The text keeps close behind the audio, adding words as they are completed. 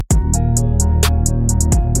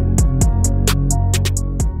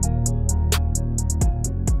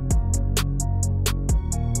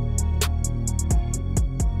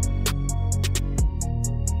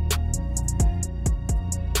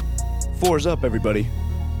Four's up, everybody.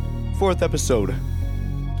 4th episode.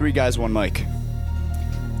 3 guys, 1 mic.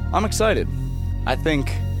 I'm excited. I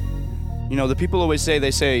think, the people always say,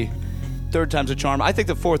 they say 3rd time's a charm. I think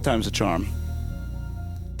the 4th time's a charm.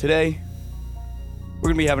 Today, we're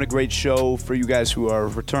going to be having a great show for you guys who are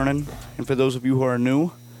returning. And for those of you who are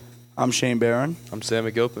new, I'm Shane Barron. I'm Sam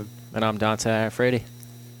McGilpin. And I'm Dante Frady.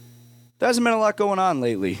 There hasn't been a lot going on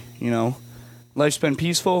lately, Life's been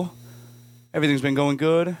peaceful. Everything's been going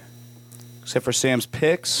good, except for Sam's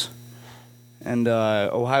picks and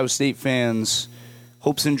Ohio State fans'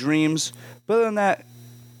 hopes and dreams. But other than that,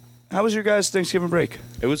 how was your guys' Thanksgiving break?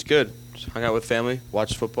 It was good. Just hung out with family,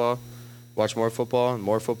 watched football, watched more football,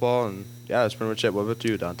 and yeah, that's pretty much it. What about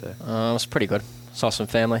you, Dante? It was pretty good. Saw some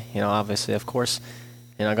family, obviously, of course.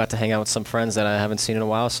 I got to hang out with some friends that I haven't seen in a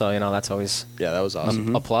while, so, that's always that was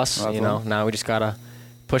awesome. A plus. Now we just got to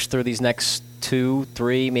push through these next 2,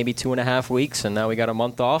 3, maybe 2.5 weeks, and now we got a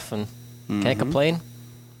month off, and can't complain.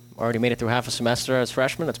 Already made it through half a semester as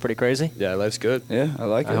freshmen. That's pretty crazy. Yeah, life's good. Yeah, I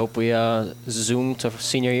like it. I hope we zoom to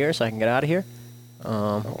senior year so I can get out of here.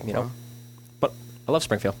 But I love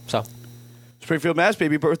Springfield, so. Springfield, Mass,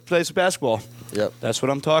 baby, birthplace of basketball. Yep. That's what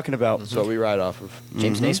I'm talking about. That's what we ride off of.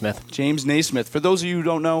 James Naismith. James Naismith. For those of you who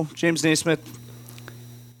don't know, James Naismith,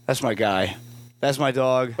 that's my guy. That's my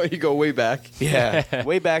dog. You go way back. Yeah,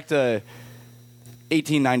 way back to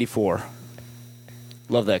 1894.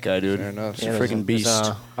 Love that guy, dude. Fair enough. He's a freaking beast.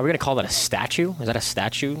 Are we going to call that a statue? Is that a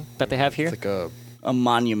statue that they have here? It's like a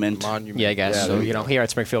monument. Yeah, I guess. Yeah, So, here at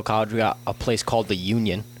Springfield College, we got a place called the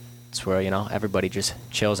Union. It's where, everybody just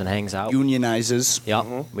chills and hangs out. Unionizes.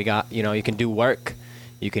 Yep. We got, you can do work.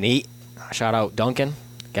 You can eat. Shout out Duncan.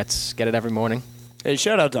 Get it every morning. Hey,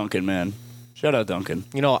 shout out Duncan, man. Shout out Duncan.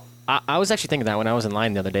 I was actually thinking that when I was in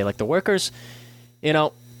line the other day. Like, the workers,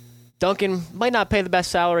 Duncan might not pay the best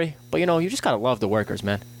salary, but, you just got to love the workers,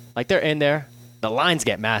 man. Like, they're in there. The lines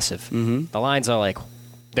get massive. Mm-hmm. The lines are like,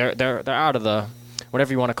 they're out of the,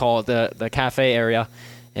 whatever you want to call it, the cafe area.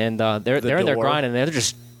 And they're in their grind, and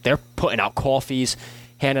they're putting out coffees,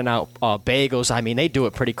 handing out bagels. I mean, they do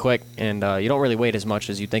it pretty quick, and you don't really wait as much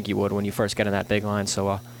as you think you would when you first get in that big line.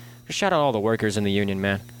 So just shout out all the workers in the Union,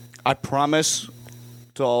 man. I promise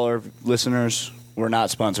to all our listeners, we're not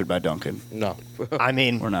sponsored by Duncan. No. I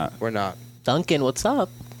mean, We're not. We're not. Duncan, what's up?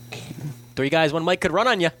 3 guys, 1 mic could run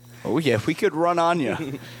on you. Oh, yeah, we could run on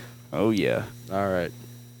you. Oh, yeah. All right.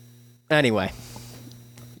 Anyway,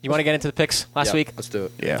 you want to get into the picks last week? Let's do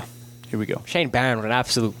it. Yeah. Here we go. Shane Barron with an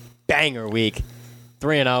absolute banger week.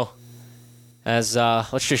 3-0. As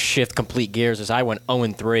let's just shift complete gears as I went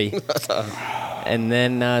 0-3. And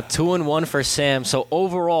then 2-1 for Sam. So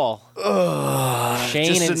overall, Shane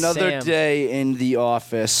Just and another Sam, day in the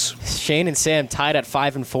office. Shane and Sam tied at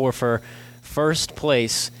 5-4 for first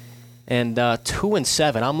place. And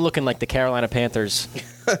 2-7. I'm looking like the Carolina Panthers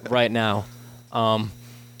right now.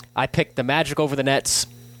 I picked the Magic over the Nets.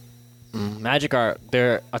 Magic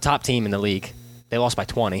they're a top team in the league. They lost by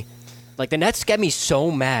 20. Like, the Nets get me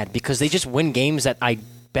so mad because they just win games that I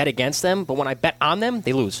bet against them, but when I bet on them,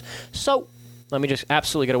 they lose. So let me just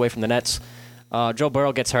absolutely get away from the Nets. Joe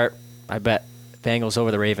Burrow gets hurt. I bet Bengals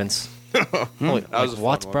over the Ravens. Holy, That was a fun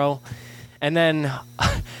what, one. bro? And then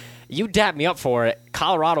you dapped me up for it.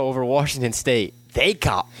 Colorado over Washington State. They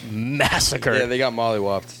got massacred. Yeah, they got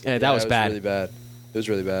mollywopped. Yeah, that was bad. Really bad. It was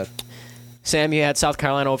really bad. Sam, you had South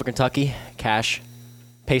Carolina over Kentucky, cash.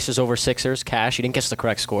 Pacers over Sixers, cash. You didn't guess the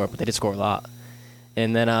correct score, but they did score a lot.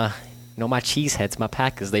 And then, my cheeseheads, my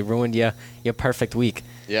Packers, they ruined your perfect week.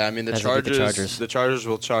 Yeah, I mean, the As they did the Chargers. Chargers. The Chargers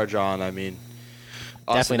will charge on. I mean,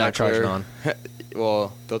 Definitely not charging on.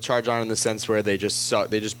 Well, they'll charge on in the sense where they just suck.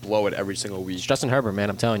 They just blow it every single week. It's Justin Herbert, man,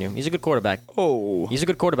 I'm telling you. He's a good quarterback. Oh. He's a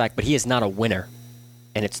good quarterback, but he is not a winner.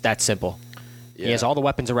 And it's that simple. Yeah. He has all the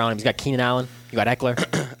weapons around him. He's got Keenan Allen. You got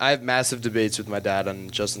Eckler. I have massive debates with my dad on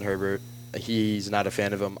Justin Herbert. He's not a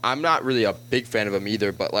fan of him. I'm not really a big fan of him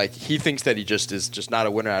either, but like he thinks that he just is just not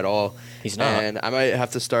a winner at all. He's not. And I might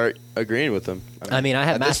have to start agreeing with him. I mean, I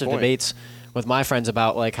have at this massive point. debates with my friends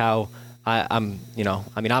about like how I'm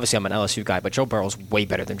obviously I'm an LSU guy, but Joe Burrow's way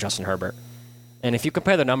better than Justin Herbert. And if you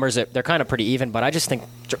compare the numbers, they're kind of pretty even. But I just think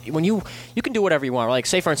when you can do whatever you want. Like,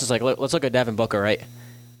 say, for instance, like let's look at Devin Booker, right?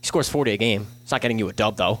 He scores 40 a game. It's not getting you a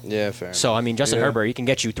dub, though. Yeah, fair. So, I mean, Justin Herbert, he can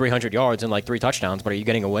get you 300 yards and like 3 touchdowns, but are you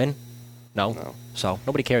getting a win? No. So,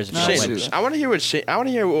 nobody cares if you don't win. Shane, I want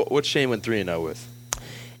to hear what Shane went 3-0 with.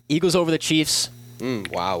 Eagles over the Chiefs.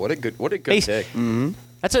 Wow, what a good Base- pick. Mm-hmm.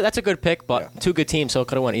 That's a good pick, but Yeah. two good teams, so it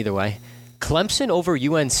could have went either way. Clemson over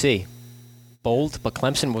UNC. Bold, but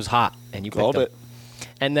Clemson was hot, and you picked Called them. it.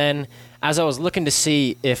 And then, as I was looking to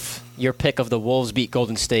see if your pick of the Wolves beat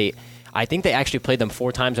Golden State, I think they actually played them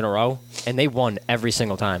 4 times in a row, and they won every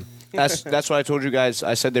single time. That's what I told you guys.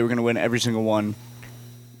 I said they were going to win every single one.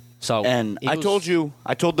 So And I Eagles-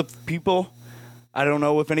 told the people, I don't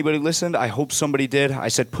know if anybody listened. I hope somebody did. I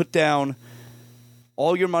said, put down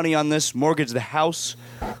all your money on this. Mortgage the house,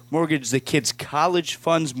 mortgage the kids' college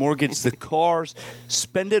funds, mortgage the cars.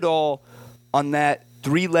 Spend it all on that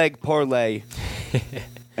 3-leg parlay,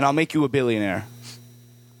 and I'll make you a billionaire.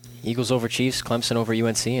 Eagles over Chiefs, Clemson over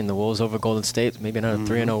UNC, and the Wolves over Golden State. Maybe another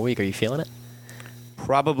 3-0 week. Are you feeling it?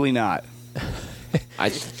 Probably not.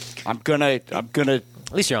 I'm gonna At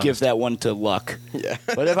least you're give honest. that one to luck. Yeah.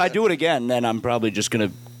 But if I do it again, then I'm probably just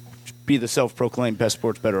gonna be the self-proclaimed best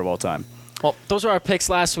sports bettor of all time. Well, those are our picks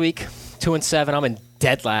last week. 2-7. I'm in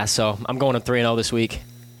dead last, so I'm going to 3-0 this week.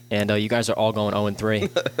 And you guys are all going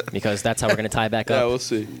 0-3 because that's how we're going to tie back up. Yeah, we'll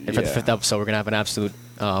see. And for the 5th episode, we're going to have an absolute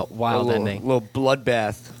wild ending. little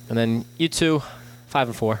bloodbath. And then you two,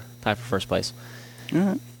 5-4, tied for first place. All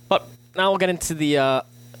right. But now we'll get into the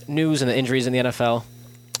news and the injuries in the NFL.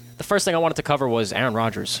 The first thing I wanted to cover was Aaron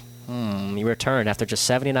Rodgers. He returned after just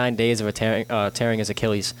 79 days of tearing his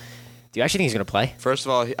Achilles. Do you actually think he's going to play? First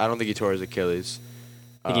of all, I don't think he tore his Achilles.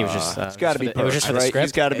 I think he was just. It's got to be It was perks, just for the right? script.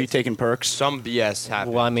 He's got to be taking perks. Some BS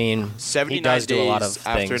happened. Well, I mean, 79 he does do a lot of days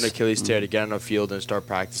after things. an Achilles tear to get on the field and start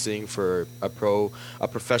practicing for a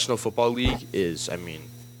professional football league is, I mean,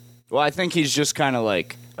 Well, I think he's just kind of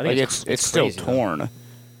like I think it's still crazy, though. torn.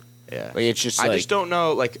 yeah. Like, it's just I like just don't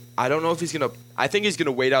know. Like, I don't know if he's gonna. I think he's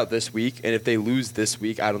gonna wait out this week, and if they lose this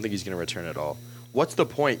week, I don't think he's gonna return at all. What's the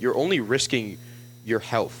point? You're only risking your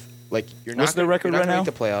health. Like, you're not. What's the gonna- record you're not right gonna now?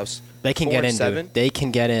 make the playoffs. They can 4 get and in, 7. dude. They can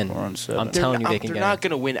get in. 4 and 7. I'm telling you, they can They're get not in.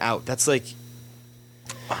 gonna win out. That's like.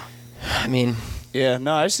 I mean, yeah.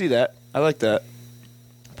 No, I see that. I like that.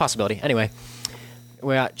 possibility. Anyway,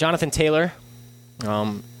 we got Jonathan Taylor.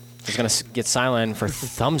 Is going to get sidelined for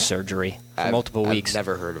thumb surgery for multiple weeks. I've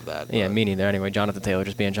never heard of that. Yeah, but- me neither. Anyway, Jonathan Taylor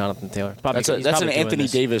just being Jonathan Taylor. Probably, That's he's an probably doing Anthony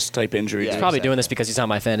this. Davis type injury. Yeah, He's probably exactly. doing this because he's on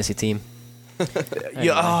my fantasy team.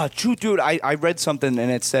 Yeah, true, dude. I read something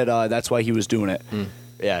and it said that's why he was doing it.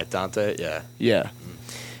 Yeah, Dante. Yeah. Yeah.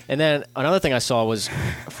 And then another thing I saw was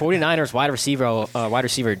 49ers wide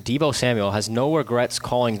receiver Deebo Samuel has no regrets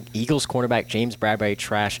calling Eagles cornerback James Bradbury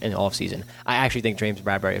trash in the offseason. I actually think James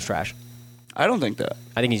Bradbury is trash. I don't think that.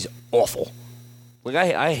 I think he's awful. Like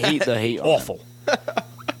I hate the hate. on him. Awful.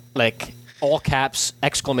 Like, all caps,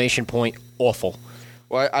 exclamation point, awful.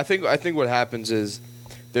 Well, I think what happens is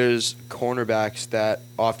there's cornerbacks that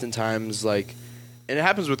oftentimes like, and it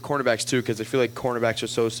happens with cornerbacks too because I feel like cornerbacks are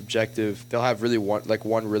so subjective. They'll have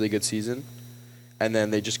one really good season, and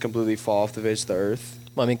then they just completely fall off the face of the earth.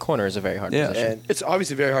 Well, I mean, corner is a very hard Yeah. position. And it's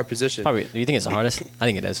obviously a very hard position. Probably. Do you think it's the hardest? I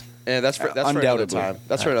think it is. And that's for another Undoubtedly. time.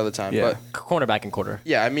 That's for another time. Yeah. But Cornerback and quarter.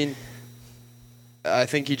 yeah, I mean, I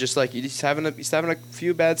think he's having a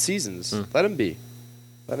few bad seasons. Let him be,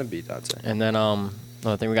 Dante. And then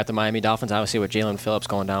another thing, we got the Miami Dolphins, obviously, with Jalen Phillips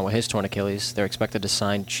going down with his torn Achilles. They're expected to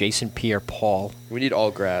sign Jason Pierre-Paul We need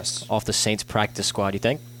all grass. off the Saints practice squad. You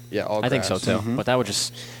think? Yeah, all I grass. think so, too. But that would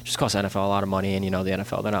just cost the NFL a lot of money, and, the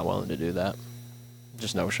NFL, they're not willing to do that.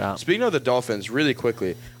 Just no shot. Speaking of the Dolphins, really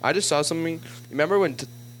quickly, I just saw something. Remember when?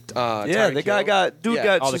 Yeah, Tyreek the guy Hill- got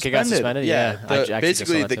Yeah. Oh, the kid got suspended? Yeah, I actually just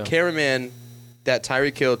basically saw that the too. cameraman that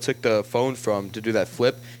Tyreek Hill took the phone from to do that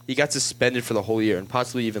flip, he got suspended for the whole year and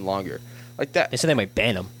possibly even longer. Like that. They said they might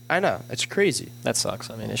ban him. I know it's crazy. That sucks.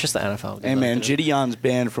 I mean, it's just the NFL. Hey man, Gideon's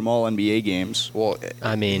banned from all NBA games. Well,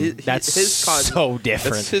 I mean, that's so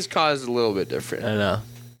different. His cause is a little bit different. I know.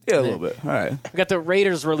 Yeah, a little bit. All right. We got the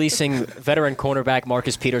Raiders releasing veteran cornerback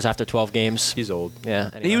Marcus Peters after 12 games. He's old. Yeah.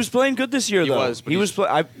 Anyway. He was playing good this year, He though. was, but He he's- was.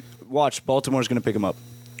 I watched. Baltimore's going to pick him up.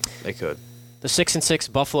 They could. The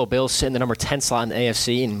 6-6 Buffalo Bills sit in the number 10 slot in the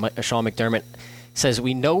AFC, and Sean McDermott says,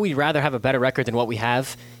 "We know we'd rather have a better record than what we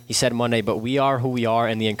have," he said Monday, "but we are who we are,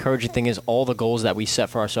 and the encouraging thing is all the goals that we set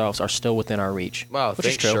for ourselves are still within our reach." Wow, which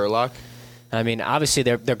is thanks, true. Sherlock. I mean, obviously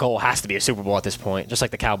their goal has to be a Super Bowl at this point, just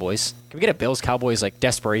like the Cowboys. Can we get a Bills-Cowboys like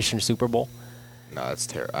desperation Super Bowl? No, that's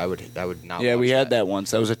terrible. I would not. Yeah, watch we had that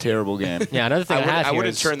once. That was a terrible game. Yeah, another thing I, have I here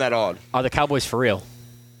wouldn't is, turn that on. are the Cowboys for real?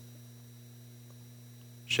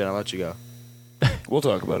 Shit, I'll let you go. We'll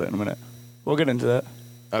talk about it in a minute. We'll get into that.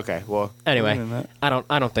 Okay, well, Anyway, Other than that.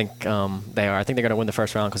 I don't think they are. I think they're going to win the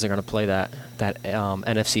first round because they're going to play that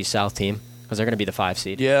NFC South team because they're going to be the 5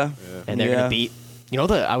 seed. Yeah. And they're going to beat.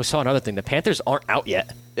 I saw another thing. The Panthers aren't out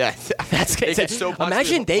yet. yeah. That's They could still possibly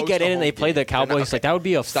imagine they host get a in and they home play the game. They're not- Cowboys. Like that would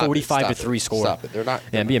be a Stop it, 45 to stop 3 it. score. Stop it. They're not.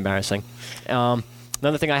 Yeah, it'd be embarrassing.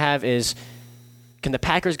 Another thing I have is, can the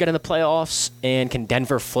Packers get in the playoffs and can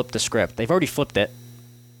Denver flip the script? They've already flipped it,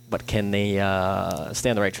 but can they stay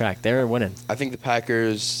on the right track? They're winning. I think the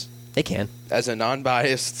Packers They can. As a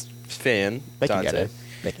non-biased fan, They can Dante, get it.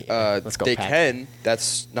 They can. Let's go. they Pack. can.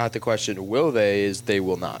 That's not the question. Will they? Is they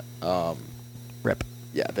will not. Rip.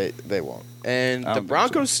 Yeah, they won't. And I don't the think so.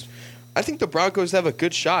 Broncos, I think the Broncos have a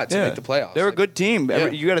good shot to make the playoffs. They're a Like, good team. Yeah.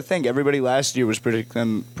 You got to think everybody last year was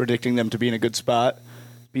predicting them to be in a good spot,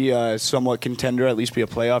 be a somewhat contender, at least be a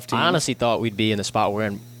playoff team. I honestly thought we'd be in the spot we're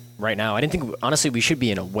in right now. I didn't think. Honestly, we should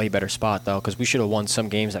be in a way better spot though, because we should have won some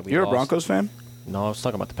games that we You're lost. a Broncos fan? No, I was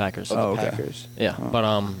talking about the Packers. the okay. Packers. Yeah, but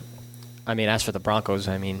I mean, as for the Broncos,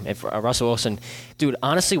 I mean, if Russell Wilson, dude,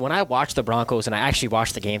 honestly, when I watch the Broncos and I actually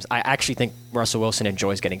watch the games, I actually think Russell Wilson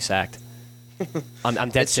enjoys getting sacked. I'm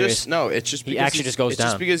dead It's serious. just no. It's just He because actually he's- just goes it's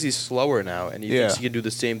just down. because he's slower now, and he Yeah. thinks he can do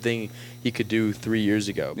the same thing he could do 3 years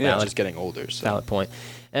ago. But Yeah. he's just getting older. So. Valid point.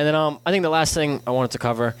 And then I think the last thing I wanted to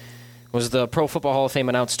cover was the Pro Football Hall of Fame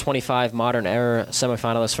announced 25 modern era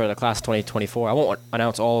semifinalists for the class 2024. I won't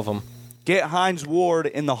announce all of them, Get Hines Ward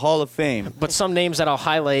in the Hall of Fame. but some names that I'll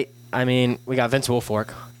highlight. I mean, we got Vince Wilfork,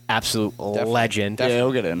 absolute legend. Yeah,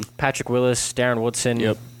 he'll get in. Patrick Willis, Darren Woodson.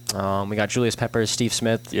 Yep. We got Julius Peppers, Steve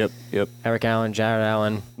Smith. Yep. Eric Allen, Jared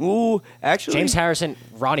Allen, Ooh, actually, James Harrison,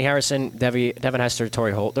 Ronnie Harrison, Devin Hester,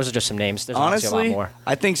 Torrey Holt. Those are just some names. There's obviously a honestly, lot more.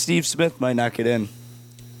 I think Steve Smith might not get in.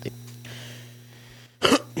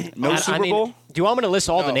 No Super mean, Bowl? do you want me to list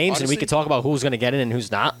all the No, names and we honestly- could talk about who's going to get in and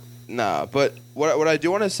who's not? Nah, but what I do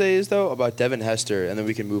want to say is though about Devin Hester, and then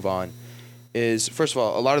we can move on. Is first of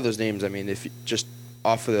all, a lot of those names. I mean, if you just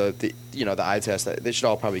off of the eye test, they should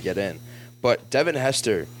all probably get in. But Devin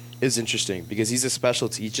Hester is interesting because he's a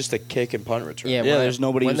specialty. He's just a kick and punt return. Yeah, there's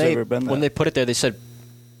nobody who's ever been When that. they put it there, they said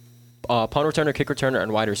punt returner, kick returner,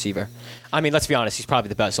 and wide receiver. I mean, let's be honest, he's probably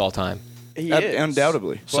the best all time. He is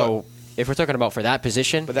Undoubtedly. So if we're talking about for that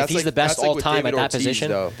position, But if that's he's like, the best that's like all with time at David that Ortiz,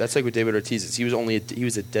 position. though. That's like with David Ortiz. He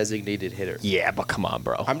was a designated hitter. Yeah, but come on,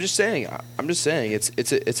 bro. I'm just saying.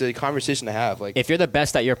 It's a conversation to have. Like If you're the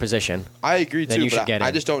best at your position, I agree then too, you should but get in.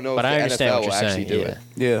 I just don't know But if I the understand NFL what will you're actually saying. do it.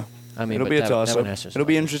 Yeah. I mean, it'll but be a Devin toss-up. Hester's It'll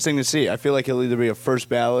be legend. interesting to see. I feel like he'll either be a first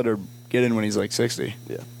ballot or get in when he's like 60.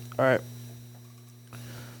 Yeah. All right.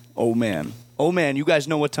 Oh, man. You guys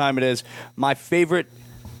know what time it is. My favorite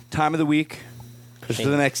time of the week, because for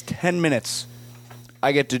the next 10 minutes,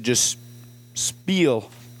 I get to just spiel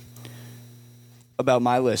about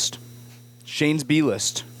my list. Shane's B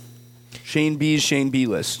list. Shane B's Shane B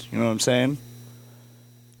list. You know what I'm saying?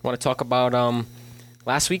 Want to talk about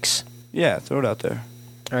last week's? Yeah, throw it out there.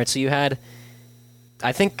 All right, so you had,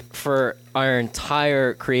 I think for our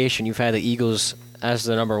entire creation, you've had the Eagles as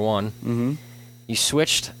the number one. Mm-hmm. You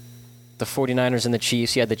switched the 49ers and the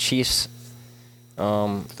Chiefs. You had the Chiefs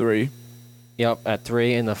 3. at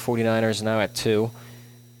 3 and the 49ers now at 2.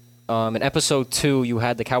 In episode 2, you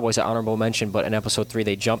had the Cowboys at honorable mention, but in episode 3,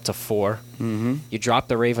 they jumped to 4. Mm-hmm. You dropped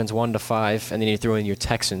the Ravens 1 to 5, and then you threw in your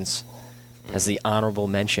Texans as the honorable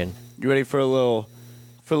mention. You ready for a little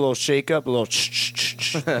shake-up? A little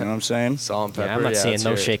you know what I'm saying? Salt and pepper. Yeah, I'm not seeing let's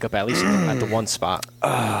no hear it. shake-up, at least at the one spot.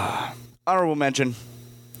 Honorable mention.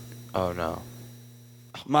 Oh no.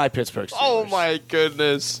 My Pittsburgh Steelers. Oh my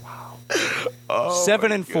goodness.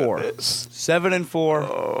 7-4. 7-4.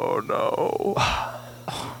 Oh no.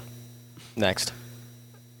 Next.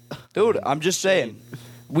 Dude, I'm just saying.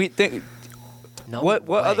 We think No what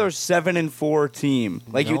way. other 7-4 team?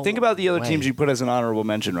 Like you No think about the other way. teams you put as an honorable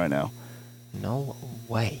mention right now. No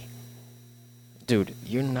way. Dude,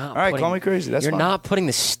 you're not. All right, putting, call me crazy. That's you're fine. not putting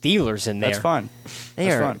the Steelers in there. That's fine. They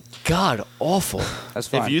That's are fine. god awful. That's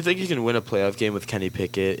fine. If you think you can win a playoff game with Kenny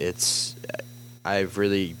Pickett, I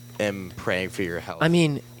really am praying for your health. I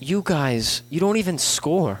mean, you guys, you don't even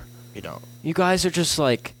score. you know. You guys are just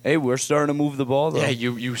like. Hey, we're starting to move the ball though. Yeah,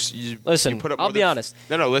 you Listen, you put up I'll more be than- honest.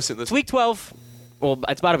 No, listen. It's week 12. Well,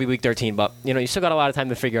 it's about to be week 13, but you still got a lot of time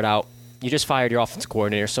to figure it out. You just fired your offensive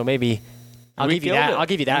coordinator, so maybe I'll We give you killed that. it. I'll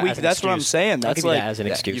give you that. We- as an that's what I'm excuse. saying. I'll That's give you like- that as an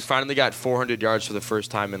You excuse. finally got 400 yards for the first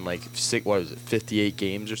time in like 58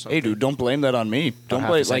 games or something. Hey, dude, don't blame that on me. Don't half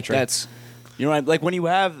blame a like century. that's. You know, like when you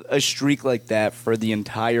have a streak like that for the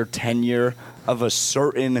entire tenure of a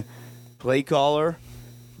certain play caller,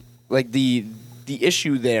 like the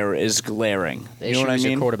issue there is glaring. The You know issue what I is your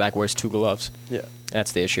mean? quarterback wears 2 gloves. Yeah.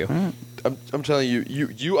 That's the issue. I'm telling you,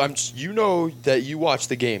 you know that you watch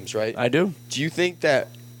the games, right? I do. Do you think that,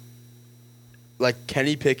 like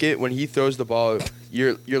Kenny Pickett, when he throws the ball,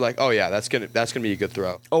 you're like, oh yeah, that's gonna be a good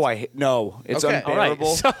throw. Oh, no, it's Okay. All right,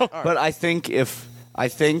 unbearable. so- But I think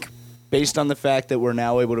based on the fact that we're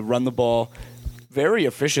now able to run the ball very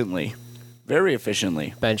efficiently,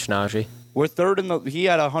 Bench Najee. we're third in the. He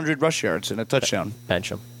had 100 rush yards and a touchdown.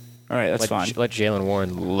 Bench him. All right, that's fine. Let Jalen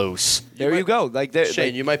Warren loose. There you go. Like,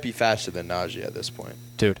 Shane, you might be faster than Najee at this point.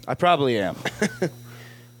 Dude. I probably am.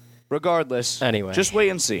 regardless. Anyway. Just wait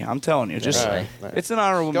and see. I'm telling you. Just All right, all right. It's an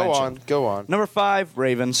honorable mention. Go on. Number 5,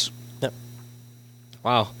 Ravens. Yep.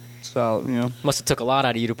 Wow. So, Must have took a lot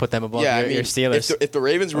out of you to put them above Yeah, your Steelers. If the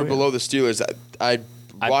Ravens were yeah. below the Steelers, I'd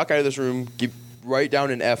walk out of this room, write down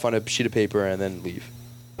an F on a sheet of paper, and then leave.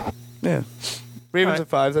 yeah. Ravens All at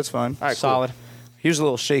 5, that's fine. All right, Solid. Here's a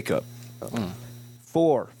little shakeup.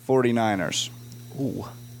 4, 49ers. Ooh.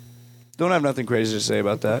 Don't have nothing crazy to say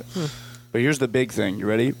about that. But here's the big thing. You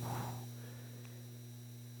ready?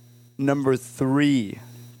 Number 3,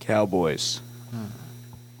 Cowboys.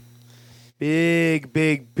 Big,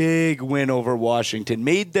 big, big win over Washington.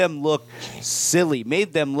 Made them look silly.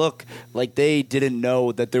 Made them look like they didn't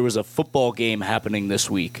know that there was a football game happening this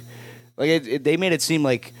week. Like they made it seem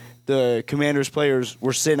like the Commanders players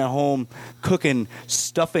were sitting at home cooking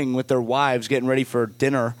stuffing with their wives, getting ready for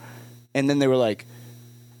dinner, and then they were like,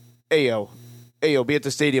 "Ayo, be at the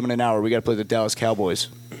stadium in an hour. We got to play the Dallas Cowboys."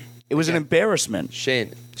 It was an embarrassment.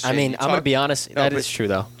 Shane, I mean, I'm going to be honest. That is true,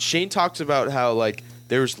 though. Shane talks about how, like,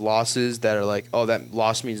 there's losses that are like, oh, that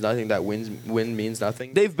loss means nothing, that win means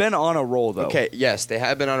nothing. They've been on a roll, though. Okay, yes, they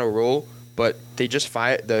have been on a roll, but they just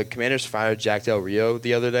the Commanders fired Jack Del Rio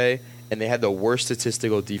the other day, and they had the worst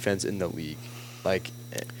statistical defense in the league. Like,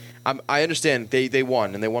 I understand they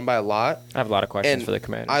won, and they won by a lot. I have a lot of questions And for the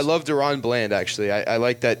Commanders. I love Deron Bland, actually. I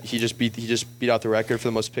like that he just beat out the record for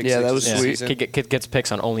the most picks. Yeah, that was this sweet. season. Kid gets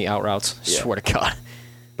picks on only out routes. Yeah. Swear to God.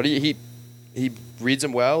 But he reads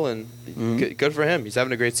them well, and good for him. He's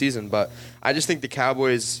having a great season. But I just think the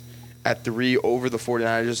Cowboys at 3 over the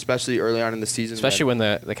 49ers, especially early on in the season. Especially when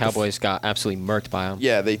the Cowboys got absolutely murked by them.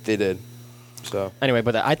 Yeah, they did. So Anyway,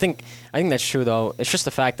 but I think that's true, though. It's just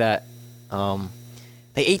the fact that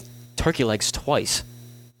they ate turkey legs twice.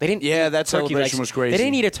 They didn't. Yeah, eat that turkey celebration legs. was crazy. They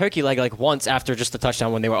didn't eat a turkey leg like once after just the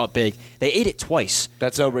touchdown when they were up big. They ate it twice.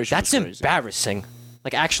 That celebration That's was crazy. embarrassing.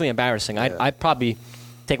 Like, actually embarrassing. Yeah. I'd probably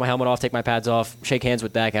take my helmet off, take my pads off, shake hands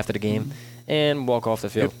with Dak after the game, and walk off the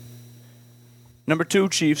field. Yep. Number 2,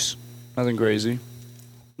 Chiefs. Nothing crazy.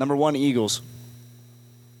 Number 1, Eagles.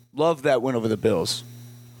 Love that win over the Bills.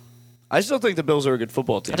 I still think the Bills are a good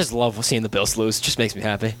football team. I just love seeing the Bills lose. It just makes me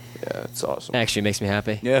happy. yeah, it's awesome. It actually makes me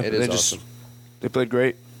happy. Yeah, It is they awesome. They played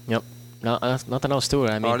great. Yep. No, nothing else to it.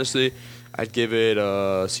 I mean, Honestly, I'd give it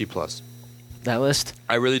a C+. that list.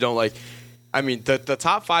 I really don't like. I mean, the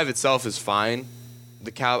top 5 itself is fine.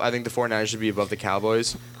 I think the 49ers should be above the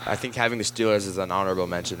Cowboys. I think having the Steelers as an honorable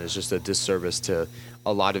mention is just a disservice to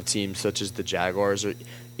a lot of teams such as the Jaguars.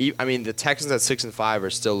 I mean, the Texans at 6 and 5 are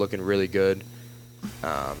still looking really good.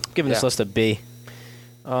 Giving this Yeah. list a B.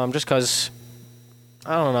 Just because,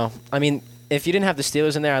 I don't know. I mean, if you didn't have the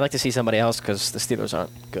Steelers in there, I'd like to see somebody else because the Steelers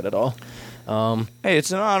aren't good at all. Hey,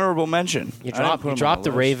 it's an honorable mention. You I didn't put them on dropped the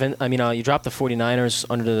list. Raven. I mean, you dropped the 49ers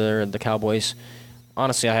under the Cowboys.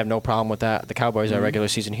 Honestly, I have no problem with that. The Cowboys are regular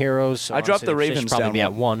season heroes. So I dropped the honestly, they should Ravens probably down be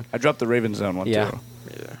at 1. I dropped the Ravens down 1 Yeah. too.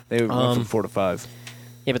 Yeah. They went from 4 to 5.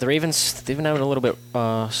 Yeah, but the Ravens, they've been having a little bit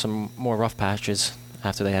some more rough patches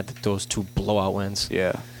after they had those 2 blowout wins.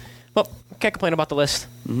 Yeah. Well, can't complain about the list.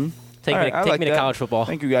 Mm-hmm. Take All me, right, I take like me to that. college football.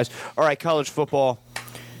 Thank you, guys. All right, college football.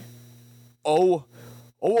 Oh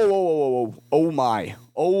my.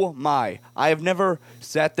 I have never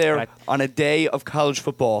sat there Right. on a day of college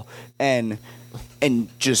football and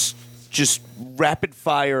just rapid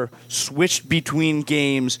fire switched between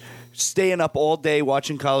games, staying up all day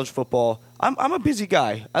watching college football. I'm a busy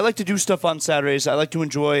guy. I like to do stuff on Saturdays. I like to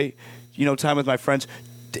enjoy, time with my friends.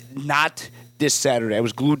 Not this Saturday. I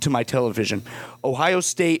was glued to my television. Ohio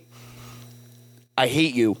State, I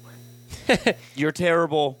hate you. You're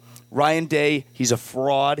terrible. Ryan Day, he's a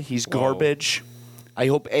fraud. He's garbage. I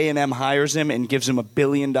hope A&M hires him and gives him $1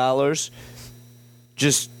 billion.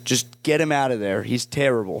 Just get him out of there. He's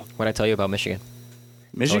terrible. What did I tell you about Michigan?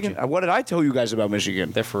 Michigan? Told What did I tell you guys about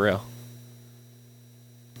Michigan? They're for real.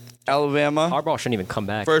 Alabama. Harbaugh shouldn't even come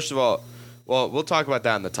back. First of all, well, we'll talk about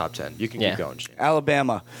that in the top 10. You can Yeah. keep going, Shane.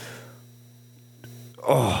 Alabama.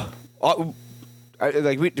 We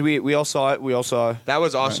all saw it. We all saw. That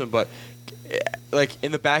was awesome, but like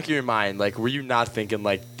in the back of your mind, like were you not thinking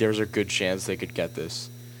like there's a good chance they could get this?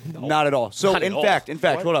 Not at all. So Not at in all. fact,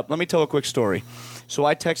 What? hold up. Let me tell a quick story. So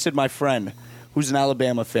I texted my friend, who's an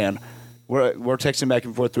Alabama fan. We're texting back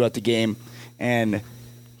and forth throughout the game, and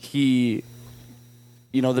he,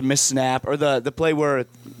 the missed snap or the play where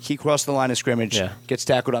he crossed the line of scrimmage, Yeah. gets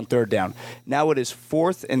tackled on 3rd down. Now it is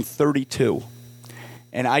 4th and 32,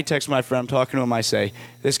 and I text my friend. I'm talking to him. I say,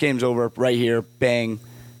 "This game's over right here. Bang,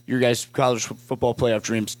 your guys' college football playoff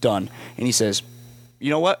dreams done." And he says, "You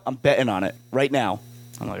know what? I'm betting on it right now."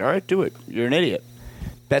 I'm like, "All right, do it. You're an idiot."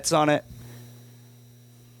 Bets on it.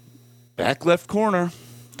 Back left corner.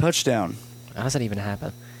 Touchdown. How does that even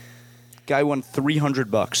happen? Guy won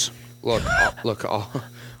 $300. Look. All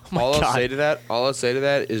my I'll God. say to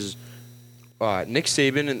that is, Nick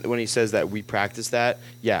Saban, when he says that we practice that,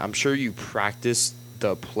 yeah, I'm sure you practice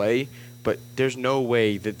the play, but there's no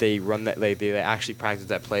way that they run that. They actually practice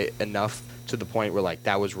that play enough to the point where like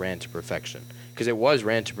that was ran to perfection. Because it was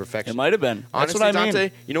ran to perfection. It might have been. That's Honestly, what I mean.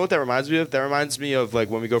 Dante, you know what that reminds me of? That reminds me of like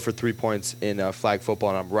when we go for 3 points in flag football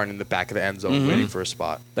and I'm running the back of the end zone waiting for a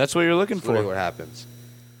spot. That's what you're looking That's literally for. what happens.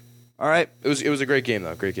 All right. It was a great game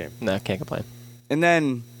though. Great game. No, can't complain. And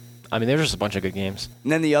then I mean, there's just a bunch of good games.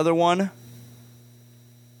 the other one,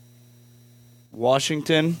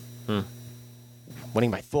 Washington, Winning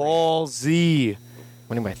by ballsy.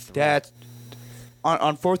 winning by 3. That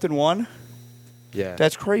on 4th and 1, Yeah.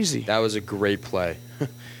 that's crazy. That was a great play.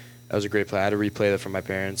 That was a great play. I had to replay that from my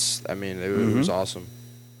parents. I mean, it was awesome.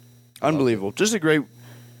 Unbelievable. Just a great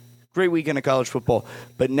weekend of college football.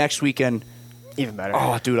 But next weekend, Even better.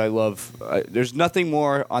 oh, dude, I love. There's nothing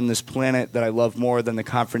more on this planet that I love more than the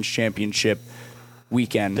conference championship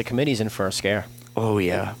weekend. The committee's in for a scare. Oh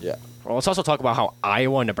yeah, Yeah. Well, let's also talk about how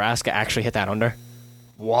Iowa and Nebraska actually hit that under.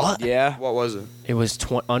 What? yeah. What was it? It was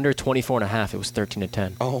under 24.5. It was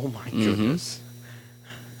 13-10. Oh my goodness.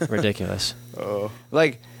 Ridiculous. Oh.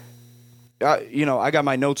 Like, I got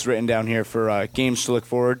my notes written down here for games to look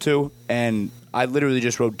forward to, and I literally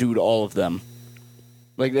just wrote due to all of them.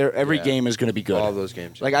 Like, every Yeah. game is going to be good. All those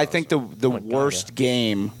games. Like, I think the my God, worst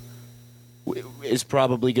game is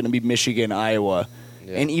probably going to be Michigan, Iowa.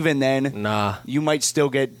 Yeah. And even then, Nah. you might still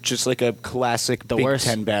get just like a classic The Big worst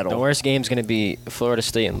Ten battle. The worst game's going to be Florida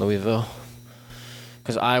State and Louisville.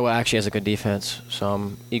 Because Iowa actually has a good defense, so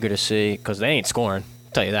I'm eager to see. Because they ain't scoring.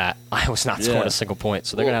 I'll tell you that. Iowa's not scoring Yeah. a single point,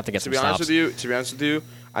 so they're going to have to get some be honest stops. to be honest with you,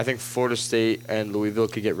 I think Florida State and Louisville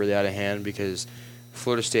could get really out of hand because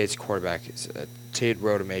Florida State's quarterback is Tate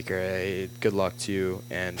Rodemaker. Good luck to you.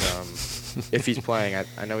 And if he's playing,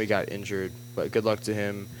 I know he got injured, but good luck to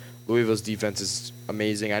him. Louisville's defense is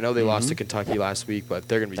amazing. I know they lost to Kentucky last week, but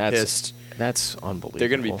they're going to be pissed. That's unbelievable. They're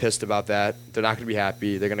going to be pissed about that. They're not going to be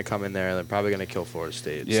happy. They're going to come in there and they're probably going to kill Florida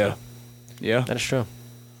State. Yeah. So. Yeah. That is true.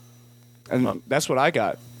 And that's what I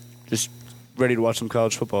got. Just ready to watch some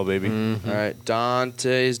college football, baby. Mm-hmm. All right,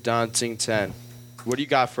 Dante's Dancing 10. What do you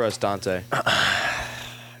got for us, Dante?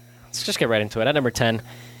 Let's just get right into it. At number 10,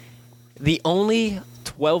 the only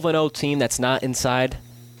 12-0 team that's not inside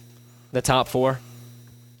the top 4,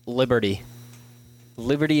 Liberty.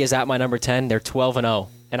 Liberty is at my number 10. They're 12-0.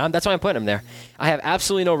 And that's why I'm putting them there. I have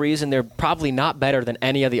absolutely no reason. They're probably not better than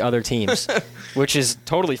any of the other teams, which is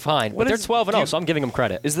totally fine. What But they're is- 12-0, so I'm giving them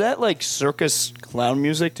credit. Is that like circus clown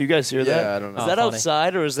music? Do you guys hear that? Yeah, I don't know. Is that Funny.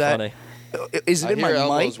 outside or is that? Funny. Is it I in my hear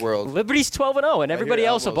Elmo's mic? World. Liberty's 12-0, and everybody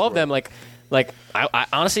else Elmo's above them, World. I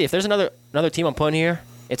honestly, if there's another team I'm putting here,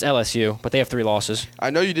 it's LSU, but they have 3 losses. I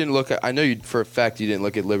know you didn't look at. I know you for a fact you didn't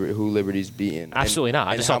look at who Liberty's beating. Absolutely not.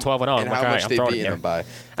 I just saw 12-0. I'm And like, how all right, much I'm they throwing it beat there. them by.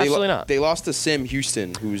 Absolutely not. They lost to Sam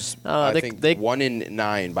Houston, who's I they- think they-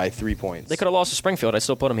 1-9 by 3 points. They could have lost to Springfield. I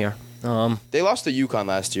still put them here. They lost to UConn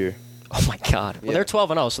last year. Oh my God. Well, Yeah. they're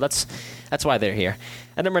 12-0, so that's why they're here.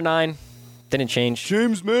 At number 9, didn't change.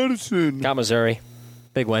 James Madison. Got Missouri,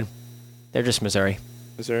 big win. They're just Missouri.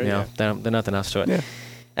 Is there? You know, they're nothing else to it. Yeah.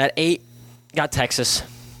 At 8, got Texas.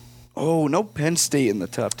 Oh, no Penn State in the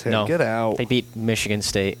top 10. No, Get out. They beat Michigan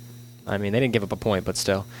State. I mean, they didn't give up a point, but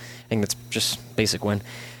still, I think that's just basic win.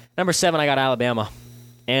 Number 7, I got Alabama,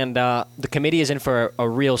 and the committee is in for a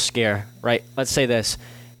real scare. Right? Let's say this: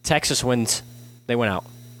 Texas wins, they went out.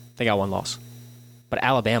 They got 1 loss, but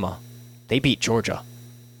Alabama, they beat Georgia.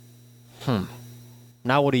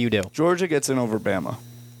 Now what do you do? Georgia gets in over Bama.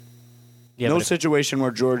 Yeah, No but if- situation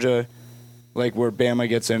where Georgia, like where Bama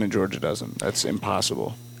gets in and Georgia doesn't. That's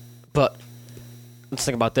impossible. But let's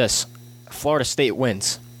think about this. Florida State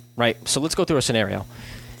wins, right? So let's go through a scenario.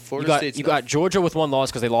 Florida State's You got Georgia with 1 loss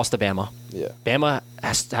because they lost to Bama. Yeah. Bama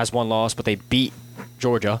has 1 loss, but they beat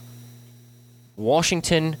Georgia.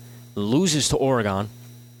 Washington loses to Oregon.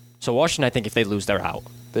 So Washington, I think if they lose, they're out.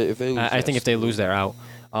 If they lose, I think if they lose, they're out.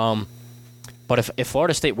 But if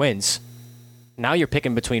Florida State wins, now you're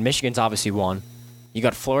picking between Michigan's obviously 1. You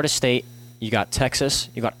got Florida State, you got Texas,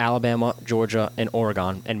 you got Alabama, Georgia, and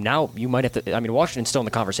Oregon. And now you might have to. I mean, Washington's still in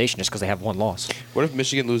the conversation just because they have 1 loss. What if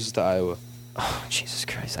Michigan loses to Iowa? Oh, Jesus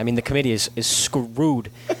Christ! I mean, the committee is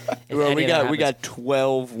screwed. if Well, any we of that got happens.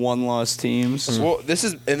 12 one-loss teams. Well, this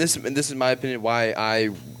is my opinion why I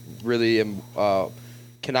really am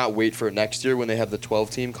cannot wait for next year when they have the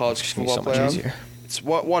 12-team college It's gonna be football so much playoff. easier. It's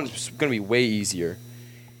one, it's going to be way easier,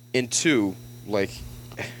 and 2, like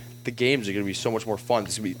the games are going to be so much more fun.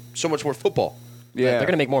 It's going to be so much more football. Yeah. They're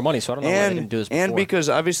going to make more money, so I don't know why they didn't do this before. And because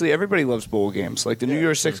obviously everybody loves bowl games. Like the New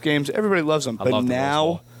Year's Six games, everybody loves them. I But love the Rose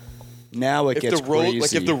Bowl. now it gets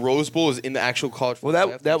crazy. If the Rose Bowl is in the actual college football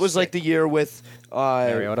Well, that was like the year with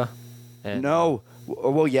Mariota? And, No.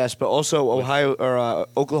 Well, yes, but also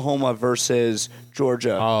Oklahoma versus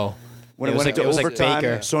Georgia. Oh. When It it was went like- it into was like overtime,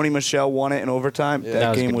 Baker. Sony Michel won it in overtime. Yeah. That That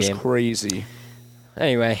was a game good was game. crazy.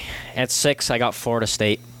 Anyway, at 6, I got Florida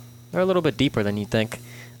State. They're a little bit deeper than you'd think,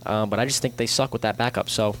 but I just think they suck with that backup.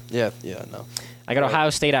 So no. I got Ohio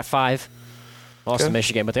State at 5. Lost to Okay.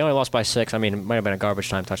 Michigan, but they only lost by 6. I mean, it might have been a garbage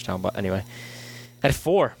time touchdown, but anyway. At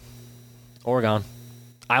 4, Oregon.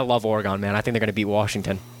 I love Oregon, man. I think they're going to beat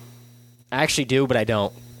Washington. I actually do, but I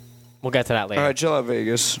don't. We'll get to that later. All right, chill out,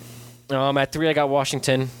 Vegas. At 3, I got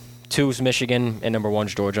Washington. 2 is Michigan, and number 1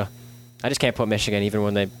 is Georgia. I just can't put Michigan even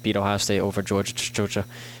when they beat Ohio State over Georgia.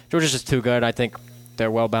 Georgia's just too good. I think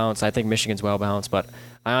they're well balanced. I think Michigan's well balanced, but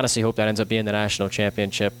I honestly hope that ends up being the national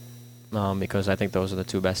championship because I think those are the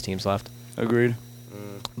 2 best teams left. Agreed.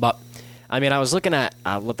 But I mean, I was looking at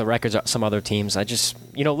what the records are. Some other teams. I just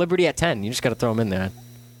Liberty at 10. You just got to throw them in there.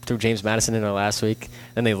 Threw James Madison in there last week,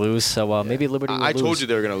 and they lose. So maybe Liberty. Will I lose. told you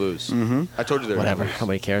they were going to lose. Mm-hmm. I told you they were Whatever. going to lose.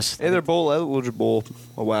 Nobody cares. Hey, they're bowl eligible.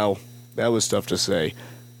 Oh, wow. That was tough to say.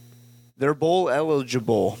 They're bowl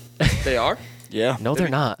eligible. They are? Yeah. No, they're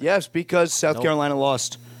not. Yes, because South Nope. Carolina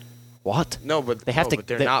lost. What? No, but They have to- But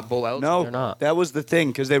they're they- not bowl eligible. No, They're not. that was the thing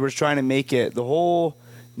because they were trying to make it. The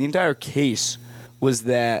entire case was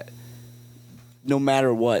that no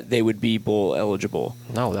matter what, they would be bowl eligible.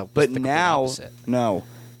 No, that was But the complete now, opposite.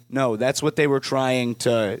 no, that's what they were trying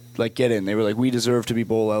to get in. They were like, we deserve to be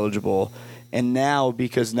bowl eligible, and now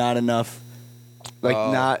because not enough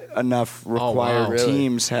required wow.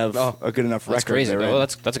 teams have a good enough That's record. crazy. they're Well, in.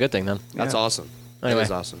 that's a good thing then. That's Yeah. awesome. Anyway. That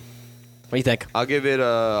is awesome. What do you think? I'll give it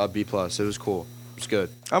a B+. It was cool. It's good.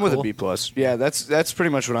 I'm with Cool. a B plus. Yeah, that's pretty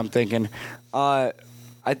much what I'm thinking.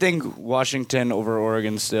 I think Washington over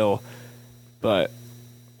Oregon still, but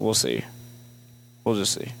we'll see. We'll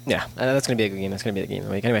just see. Yeah, that's going to be a good game. That's going to be the game of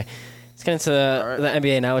the week. Anyway, let's get into the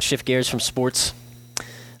NBA now. Let's shift gears from sports.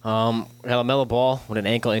 We had LaMelo Ball with an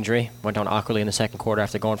ankle injury. Went down awkwardly in the second quarter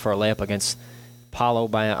after going for a layup against Paolo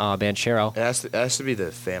Banchero. It has to be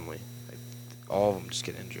the family. Like, all of them just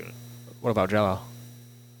get injured. What about Jello?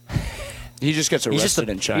 He just gets arrested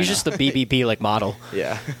in China. He's just the BBB model.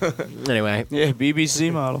 Yeah. Anyway, yeah,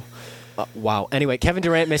 BBC model. wow. Anyway, Kevin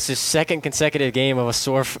Durant missed his second consecutive game of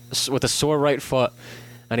with a sore right foot,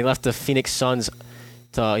 and he left the Phoenix Suns.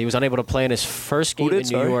 He was unable to play in his first game in New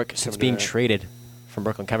sorry? York since Kevin being Durant. traded from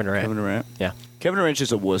Brooklyn. Kevin Durant. Kevin Durant. Yeah. Kevin Durant's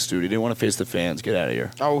just a wuss, dude. He didn't want to face the fans. Get out of here.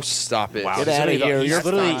 Oh, stop it. Get He's outta literally- here. He's You're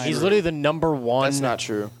literally fine. he's literally the number one That's not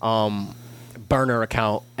true. burner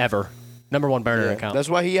account ever. Number one burner Yeah, account. That's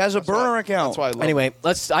why he has a burner account. That's why I love Anyway,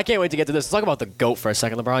 I can't wait to get to this. Let's talk about the GOAT for a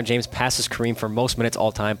second. LeBron James passes Kareem for most minutes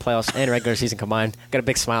all time, playoffs and regular season combined. Got a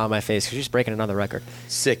big smile on my face because he's breaking another record.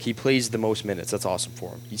 Sick. He plays the most minutes. That's awesome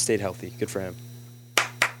for him. He stayed healthy. Good for him.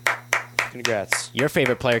 Congrats. Your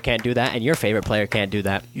favorite player can't do that, and your favorite player can't do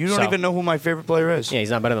that. You don't So- even know who my favorite player is. Yeah, he's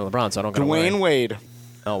not better than LeBron, so I don't gotta Dwayne worry. Wade.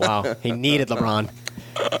 Oh, wow. He needed LeBron.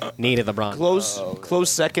 Needed LeBron. Close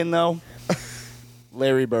second though.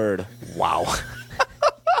 Larry Bird. Wow.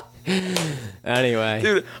 Anyway.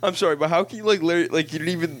 Dude, I'm sorry, but how can you Larry? You didn't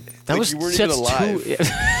even. That was you weren't even that's alive. too-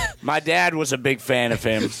 My dad was a big fan of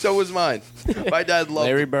him. So was mine. My dad loved.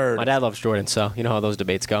 Larry Bird. My dad loves Jordan, so you know how those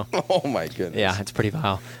debates go. Oh my goodness. Yeah, it's pretty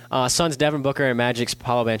vile. Suns Devin Booker and Magic's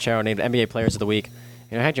Paolo Banchero named NBA Players of the Week.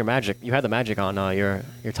 You had your Magic. You had the Magic on your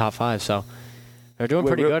top 5, so they're doing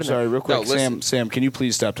pretty good. Sorry, real quick, No, listen. Sam, can you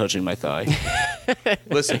please stop touching my thigh?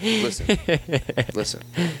 Listen.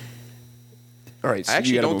 All right, so I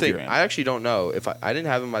actually you gotta don't move think. your hand. I actually don't know if I didn't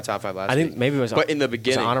have him in my top 5 last I think week. maybe it was. But in the was it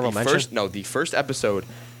beginning, honorable the mention. the first episode,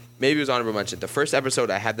 maybe it was honorable mention. The first episode,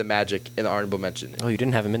 I had the Magic in the honorable mention. Oh, you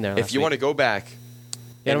didn't have him in there. If you want to go back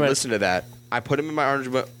Yeah, and no, listen to that, I put him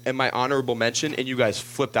in my honorable mention, and you guys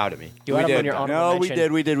flipped out at me. you we had him did. in your honorable No, we mention.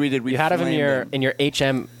 did. We You had him flamed in your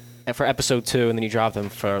HM for episode 2, and then you dropped him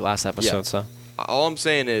for last episode. Yeah. So All I'm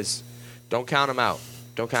saying is, don't count him out.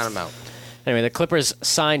 Don't count him out. anyway, the Clippers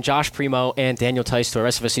signed Josh Primo and Daniel Tice to a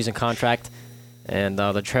rest of a season contract, and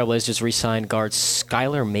the Trailblazers re-signed guard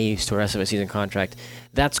Skylar Mays to a rest of a season contract.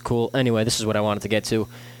 That's cool. Anyway, this is what I wanted to get to.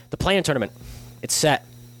 The play-in tournament. It's set.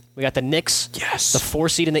 We got the Knicks, Yes. the 4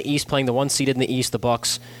 seed in the East, playing the 1 seed in the East, the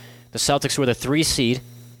Bucks. The Celtics, who are the 3 seed,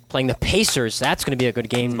 playing the Pacers. That's going to be a good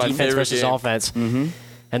game. My Defense favorite versus game. offense. Mm-hmm.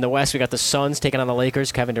 And the West, we got the Suns taking on the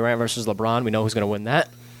Lakers. Kevin Durant versus LeBron. We know who's going to win that.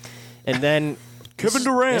 And then Kevin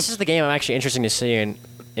Durant. This is the game I'm actually interested to see, and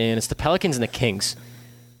it's the Pelicans and the Kings.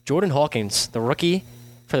 Jordan Hawkins, the rookie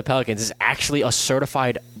for the Pelicans is actually a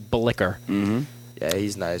certified blicker. Mm-hmm. Yeah,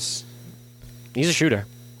 he's nice. He's a shooter.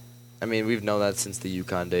 I mean, we've known that since the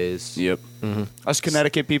UConn days. Yep. Mm-hmm. Us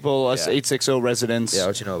Connecticut people, us Yeah. 860 residents. Yeah,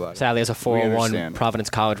 what you know about it? Sadly, as a 401 understand. Providence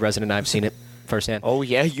College resident, I've seen it firsthand. Oh,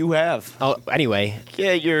 yeah, you have. Oh, anyway,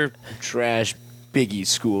 Get your trash Biggie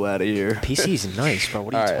school out of here. PC's nice, bro.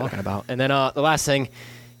 What are you All right. talking about? And then the last thing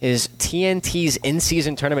is TNT's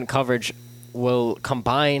in-season tournament coverage will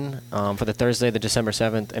combine for the Thursday, the December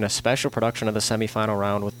 7th, in a special production of the semifinal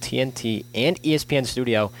round with TNT and ESPN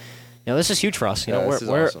Studio. You know, this is huge for us. You know, this is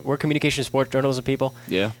we're awesome. we're communication sports journalism people.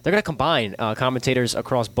 Yeah. They're going to combine commentators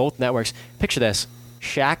across both networks. Picture this: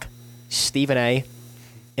 Shaq, Stephen A,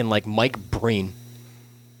 and like Mike Breen.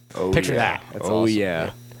 Oh, Picture yeah. that. That's Oh, awesome. yeah.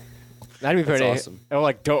 That'd be pretty. awesome. Or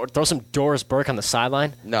like throw some Doris Burke on the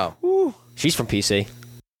sideline. No. She's from PC.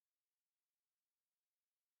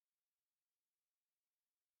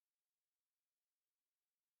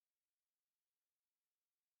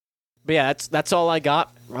 But yeah, that's all I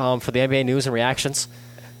got for the NBA news and reactions.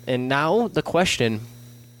 And now the question,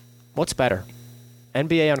 what's better?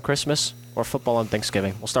 NBA on Christmas or football on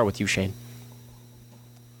Thanksgiving? We'll start with you, Shane.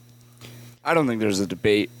 I don't think there's a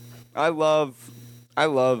debate. I love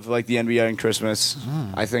like the NBA on Christmas.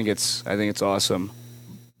 I think it's awesome.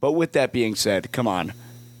 But with that being said, come on.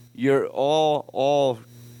 You're all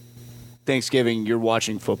Thanksgiving you're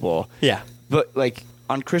watching football. Yeah. But like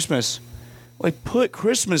on Christmas, like put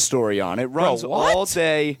Christmas Story on. It runs what? all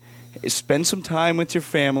day. Spend some time with your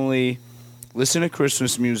family. Listen to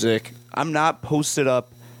Christmas music. I'm not posted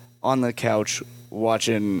up on the couch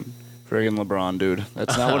watching friggin' LeBron, dude.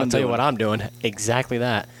 That's not what I'll I'm tell doing. you what I'm doing. Exactly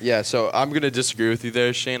that. Yeah, so I'm going to disagree with you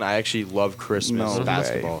there, Shane. I actually love Christmas No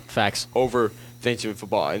basketball way. Facts. over Thanksgiving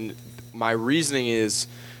football. And my reasoning is,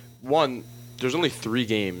 one, there's only 3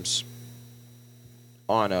 games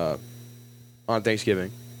on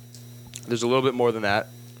Thanksgiving. There's a little bit more than that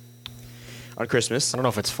on Christmas. I don't know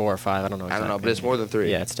if it's 4 or 5. I don't know. I don't know, exactly. but it's more than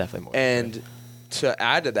 3. Yeah, it's definitely more. than And to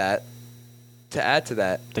add to that,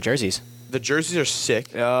 the jerseys. the jerseys are sick.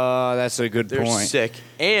 That's a good They're point. sick.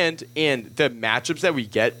 And the matchups that we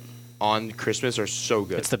get on Christmas are so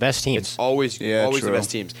good. It's the best teams. It's always Yeah, the true. best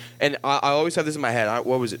teams. And I always have this in my head.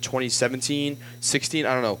 What was it, 2017, 16?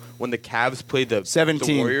 I don't know. When the Cavs played the 17.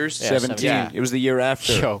 the Warriors. Yeah, 17. Yeah. It was the year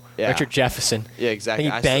after. Yo, Yeah. Richard Jefferson. Yeah, I exactly.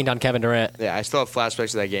 think he banged on Kevin Durant. Yeah, I still have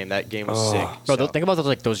flashbacks to that game. That game was Oh. sick. Bro, so. think about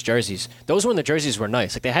those jerseys. Those when the jerseys were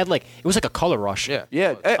nice. Like they had it was like a color rush. Yeah.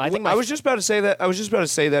 Yeah, I think I was just about to say that. I was just about to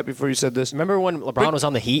say that before you said this. Remember when LeBron was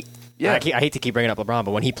on the Heat? Yeah. I hate to keep bringing up LeBron, but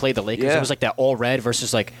when he played the Lakers, Yeah. it was like that all red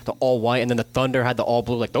versus like the all white, and then the Thunder had the all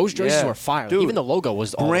blue. Like those jerseys Yeah. were fire. Like, Dude, even the logo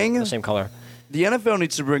was all bring- the same color. The NFL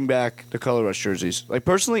needs to bring back the color rush jerseys. Like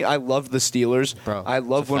personally, I love the Steelers. Bro, I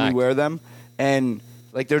love it's a when we fact. wear them, and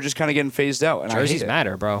like they're just kind of getting phased out. And I Jerseys hate it.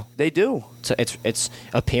 matter, bro. They do. So it's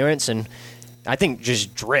appearance and I think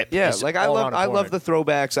just drip. Yeah, is like I all love around I love important. the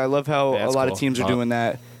throwbacks. I love how Yeah, a that's lot cool. of teams are Wow. doing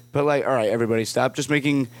that. But like, all right, everybody, stop just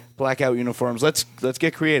making blackout uniforms. Let's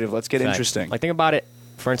get creative. Let's get Fact. interesting. Like think about it.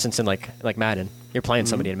 For instance, in like Madden, you're playing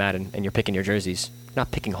somebody Mm-hmm. in Madden and you're picking your jerseys. You're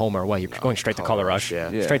not picking home or away. You're going straight to Color color rush,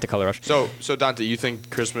 rush. yeah. Straight to color rush. So Dante, you think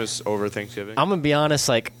Christmas over Thanksgiving? I'm gonna be honest.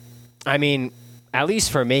 Like, I mean, at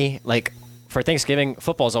least for me, like for Thanksgiving,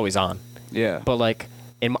 football's always on. yeah. But like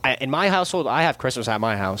in my household, I have Christmas at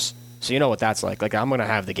my house, so you know what that's like. Like I'm gonna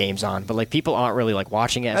have the games on, but like people aren't really like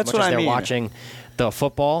watching it as That's much what as I they're mean. watching the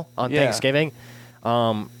football on Yeah. Thanksgiving.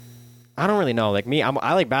 I don't really know. Like me,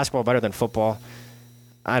 I like basketball better than football.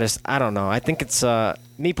 I don't know. I think it's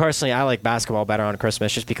me personally. I like basketball better on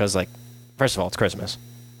Christmas just because like, first of all, it's Christmas,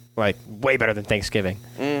 like way better than Thanksgiving.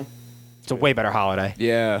 It's a way better holiday.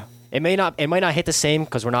 Yeah. It might not hit the same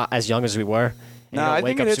because we're not as young as we were. and you No, don't I wake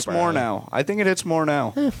think it up hits super more early. now. I think it hits more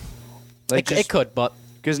now. It could, but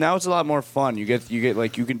because now it's a lot more fun. You get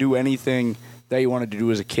like you can do anything that you wanted to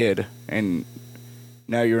do as a kid, and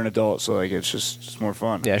now you're an adult, so like it's just more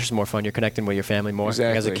fun. yeah, it's just more fun. You're connecting with your family more. Like, as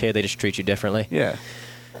a Exactly. kid, they just treat you differently. Yeah.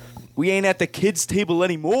 We ain't at the kids' table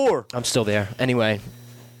anymore. I'm still there. Anyway,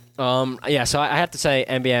 yeah. So I have to say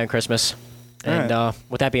NBA on Christmas, All and right.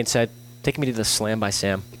 with that being said, take me to the Slam by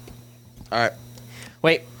Sam. All right.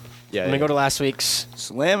 Wait, Yeah. I'm gonna go to last week's.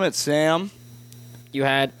 Slam it, Sam. You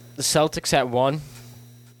had the Celtics at 1.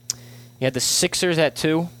 You had the Sixers at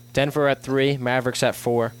 2, Denver at 3, Mavericks at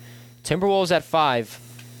 4, Timberwolves at 5,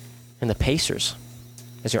 and the Pacers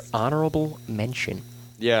is your honorable mention.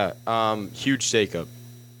 Yeah. Huge shakeup.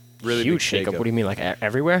 Really Huge big shakeup. What do you mean, like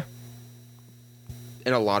everywhere?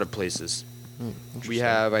 In a lot of places. We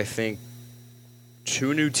have, I think,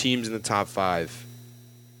 2 new teams in the top 5.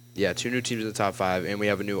 Yeah, 2 new teams in the top 5, and we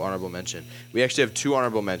have a new honorable mention. We actually have 2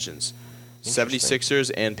 honorable mentions.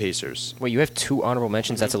 76ers, and Pacers. Wait, you have 2 honorable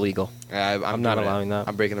mentions? That's illegal. I'm not doing it. allowing that.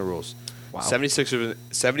 I'm breaking the rules. Wow.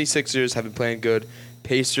 76ers have been playing good.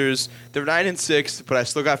 Pacers, they're 9-6, but I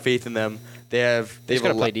still got faith in them. They've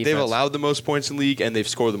gotta play they've defense. allowed the most points in league, and they've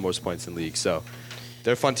scored the most points in league. So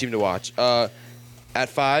they're a fun team to watch. At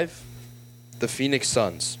 5, the Phoenix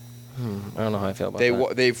Suns. I don't know how I feel about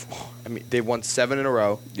that. They've won 7 in a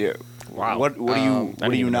row. Yeah. Wow. What do you I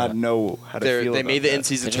didn't even not know know how to feel They about made the that?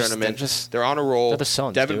 in-season They're just- tournament. they're just- They're on a roll. they're the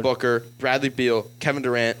Suns, Devin dude. Booker, Bradley Beal, Kevin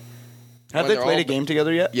Durant. Have When they they're played all- a game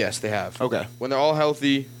together yet? Yes, they have. Okay. When they're all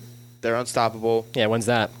healthy, they're unstoppable. Yeah, when's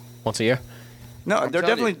that? Once a year? No, they're telling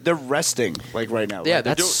definitely they're resting like right now. Yeah, right?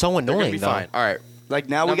 they're That's so They're gonna annoying, be though. fine. All right. like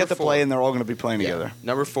now we Number get to 4. play and they're all going to be playing together.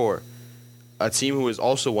 Number 4, a team who has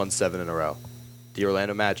also won 7 in a row, the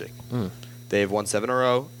Orlando Magic. They've won 7 in a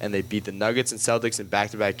row, and they beat the Nuggets and Celtics in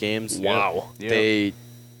back-to-back games. Wow. Yep. They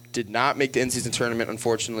did not make the in-season tournament,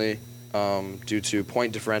 unfortunately, due to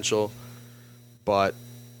point differential. But,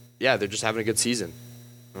 yeah, they're just having a good season.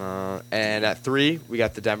 And at 3, we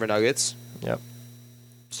got the Denver Nuggets. Yep.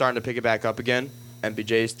 Starting to pick it back up again.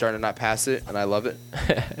 MPJ is starting to not pass it, and I love it.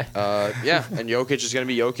 Yeah, and Jokic is going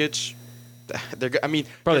to be Jokic.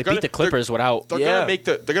 Bro, they beat the Clippers without. They're Yeah.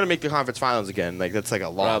 gonna make the conference finals again. Like that's like a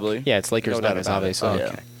lock. Probably. Yeah, it's Lakers No doubt Nuggets, about it. obviously. Okay.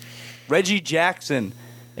 Yeah. Reggie Jackson,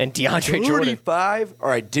 And DeAndre Jordan. 35. All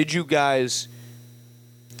right, did you guys?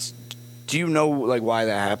 Do you know like why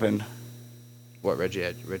that happened? What Reggie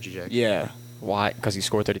Jackson? Yeah. Why? Because he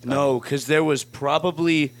scored 30. No, because there was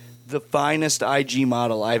probably the finest IG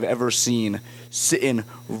model I've ever seen sitting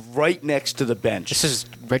right next to the bench. This is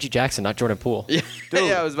Reggie Jackson, not Jordan Poole. Yeah, Dude,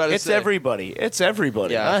 yeah. I was about to it's say. everybody. It's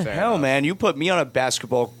everybody. Yeah, fair Hell, enough. man, you put me on a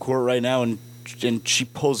basketball court right now, and she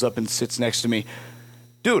pulls up and sits next to me,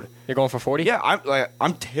 dude. You're going for 40? Yeah,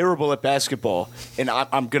 I'm terrible at basketball, and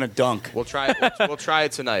I'm gonna dunk. We'll try it. We'll try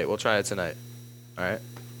it tonight. All right.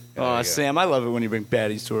 There Oh, you go. Sam, I love it when you bring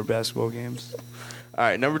baddies to our basketball games. All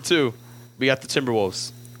right. Number 2, we got the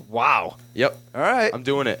Timberwolves. Wow. Yep. All right, I'm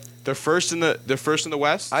doing it. They're first in the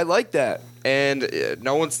West, I like that. and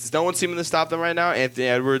no one's seeming to stop them right now. Anthony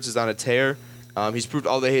Edwards is on a tear. He's proved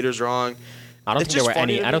all the haters wrong. I don't It's think there just were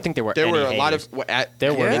funny any. to I me. don't think there were There any were a lot haters. of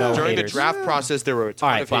There were no during haters. the draft process. There were a ton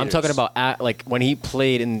All right, of but I'm haters. talking about like when he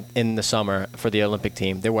played in the summer for the Olympic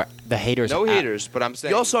team. There were the haters. no haters, but I'm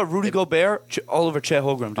saying You also saw Rudy Gobert all over Chet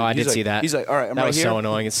Holmgren. Dude. Oh, I He's did like- see that. He's like, all right, I'm That right was here. so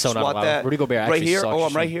annoying. It's so not Swat allowed. that. Rudy Gobert right actually here. sucks. Oh, He I'm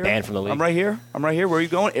should right be here. banned from the league. I'm right here. I'm right here. Where are you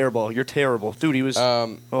going? Airball. You're terrible, dude. He was.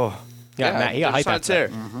 Um, oh. Yeah, Matt, he got they're hyped just on after a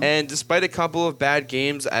tear. And despite a couple of bad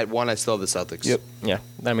games, at 1 I still have the Celtics. Yep. Yeah,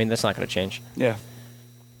 I mean that's not going to change. Yeah.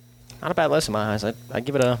 Not a bad list in my eyes. I'd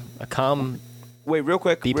give it a calm Wait, real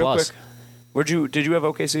quick. B+. Real quick. Did you have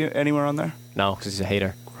OKC anywhere on there? no because he's a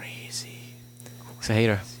hater. Crazy. He's a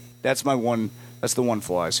hater. That's my one. That's the one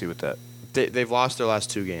flaw I see with that. They've lost their last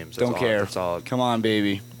 2 games. That's Don't all, care. That's all. Come on,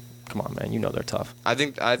 baby. Come on, man. You know they're tough. I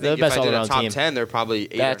think They're the if best I did a all-around top team. 10, they're probably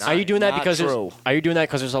 8 That's- or 9. Are you doing that Not because true.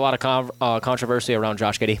 there's a lot of controversy around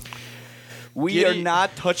Josh Giddey? We are Giddey-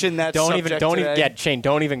 not touching that Don't subject even today. get Shane.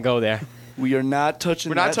 Don't even go there. We are not touching.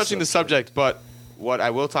 We're not that touching the subject, but what I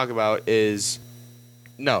will talk about is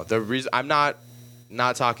no. The reason I'm not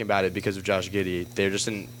talking about it because of Josh Giddey. They're just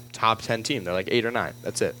in top 10 team. They're like 8 or 9.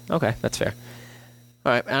 That's it. Okay, that's fair.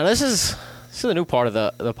 All right, now this is a new part of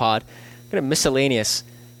the pod. We're gonna miscellaneous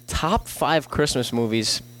top 5 Christmas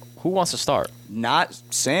movies. Who wants to start? Not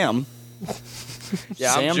Sam.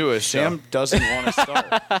 Yeah, Sam, I'm Jewish. Sam doesn't want to start.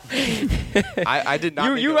 I did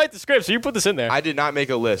not. You write the script, so you put this in there. I did not make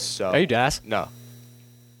a list. So Are you ass? no.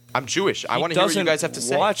 I'm Jewish. I He want to hear what you doesn't guys have to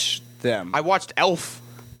say. Watch them. I watched Elf.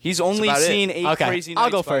 He's only about it. seen 8 Okay, Crazy I'll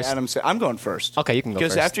Nights go by first. Adam I'm going first. Okay, you can go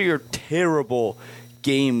Because first. after your terrible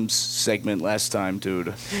games segment last time,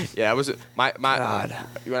 dude. Yeah, I was my God.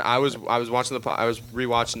 I was watching I was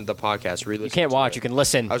rewatching the podcast. You can't watch. You can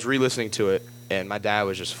listen. I was re-listening to it, and my dad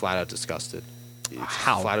was just flat out disgusted.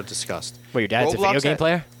 How? Flat out disgust. Wait, your dad's a video game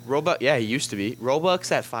player? Roblox, yeah, he used to be.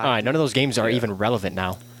 Roblox at 5. All right, none of those games are even relevant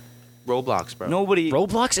now. Roblox, bro. Nobody.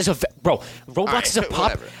 Roblox is Roblox is a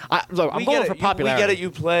pop. whatever. Look, I'm We going get for it. popularity. We get it. You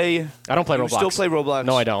play. I don't play You Roblox. still play Roblox.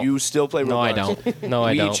 No, I don't. You still play Roblox. No, I don't. No,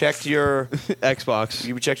 I We don't. checked your. Xbox.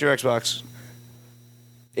 You checked your Xbox.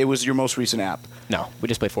 It was your most recent app. No, we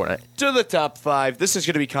just play Fortnite. To the top 5. This is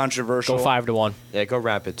going to be controversial. Go 5-1. Yeah, go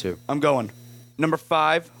Rapid too. I'm going. Number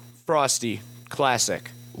 5, Frosty. Classic.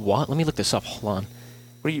 What? Let me look this up. Hold on.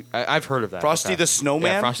 What are you? I've heard of that. Frosty the Snowman?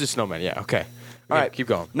 Yeah, Frosty the Snowman. Yeah. Okay. All right, keep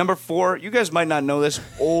going. Number 4, you guys might not know this.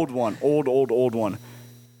 Old one. Old one.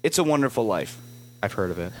 It's a Wonderful Life. I've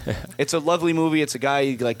heard of it. It's a lovely movie. It's a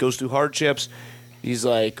guy who like goes through hardships. He's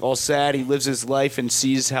like all sad. He lives his life and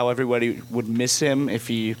sees how everybody would miss him if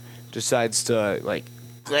he decides to like,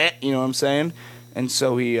 you know what I'm saying? And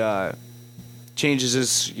so he changes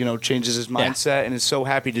his mindset and is so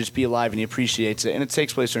happy to just be alive and he appreciates it. And it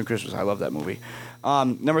takes place during Christmas. I love that movie.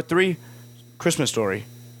 Number 3, Christmas Story.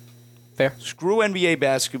 Fair. Screw NBA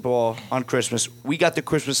basketball on Christmas. We got the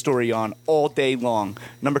Christmas Story on all day long.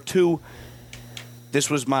 Number 2, this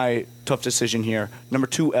was my tough decision here. Number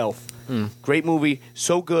 2, Elf. Great movie.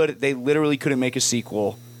 So good, they literally couldn't make a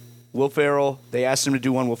sequel. Will Ferrell, they asked him to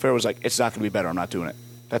do one. Will Ferrell was like, it's not going to be better. I'm not doing it.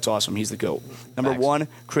 That's awesome. He's the GOAT. Number 1,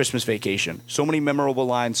 Christmas Vacation. So many memorable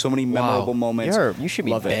lines, so many memorable moments. You should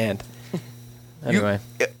be Love banned. Anyway.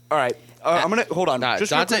 All right. I'm going to, hold on. Nah,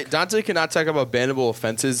 Just Dante cannot talk about bannable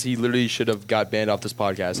offenses. He literally should have got banned off this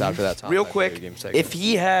podcast after that time. real quick, if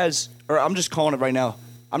he has, or I'm just calling it right now,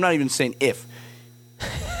 I'm not even saying if.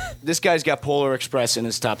 This guy's got Polar Express in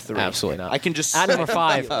his top 3. Absolutely not. I can just At number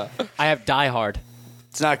 5, I have Die Hard.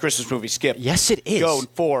 It's not a Christmas movie. Skip. Yes, it is. Go,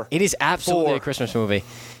 4. It is absolutely 4. a Christmas movie.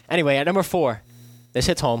 Anyway, at number 4, this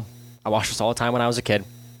hits home. I watched this all the time when I was a kid.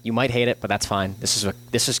 You might hate it, but that's fine. This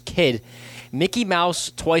is kid. Mickey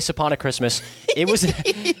Mouse, Twice Upon a Christmas. It was.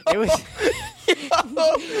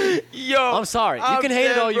 Yo, I'm sorry. You can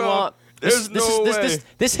hate it all you want. There's no way.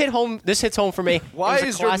 This hit home. This hits home for me. Why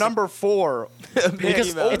is your number 4?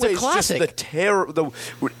 Because it's a classic. Just the terror.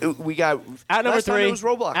 We got At number last time 3, it was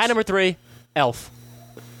Roblox. At number 3, Elf.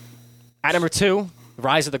 At number 2,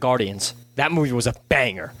 Rise of the Guardians. That movie was a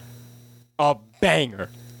banger. A banger.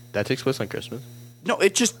 That takes place on Christmas. No,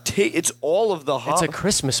 it just it's all of the. It's a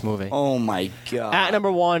Christmas movie. Oh my god. At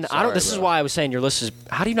number 1, I don't. Sorry, This is bro. why I was saying your list is.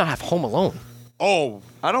 How do you not have Home Alone? Oh,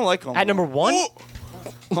 I don't like Home At number 1.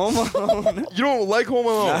 Home Alone. you don't like Home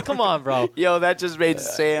Alone? Come on, bro. Yo, that just made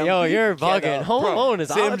Sam. Yo, you're get bugging. up. Home Bro, Alone is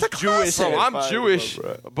Sam's it's a Jewish. classic. Bro, I'm Jewish,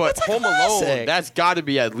 but Home classic. Alone, that's got to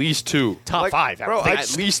be at least 2. Top Like, 5. bro, everything.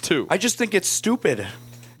 At least 2. I just think it's stupid.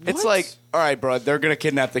 It's like, all right, bro, they're gonna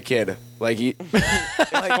kidnap the kid. Like,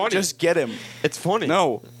 just get him. It's funny.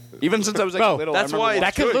 No, even since I was like Bro, little, that's I remember why watching-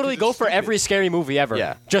 that could good, literally 'cause go it's for stupid. every scary movie ever.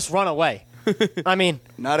 Yeah. Just run away. I mean,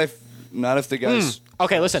 Not if the guys.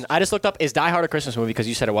 okay, listen. I just looked up, is Die Hard a Christmas movie? Because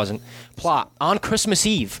you said it wasn't. Plot. On Christmas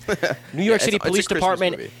Eve, New York City it's a Police Christmas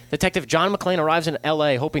Department movie. Detective John McClane arrives in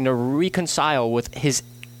L.A. hoping to reconcile with his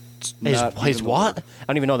not his even the what? word. I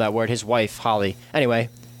don't even know that word. His wife, Holly. Anyway,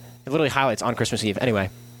 it literally highlights On Christmas Eve. Anyway.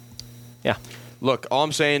 Yeah. Look, all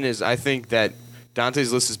I'm saying is I think that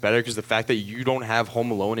Dante's list is better because the fact that you don't have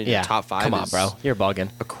Home Alone in Yeah. your top 5 Come on, is bro. You're bugging.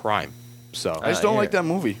 a crime. So I just don't like that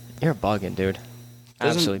movie. You're bugging, dude.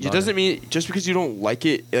 Absolutely. it doesn't mean just because you don't like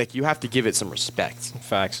it, like you have to give it some respect.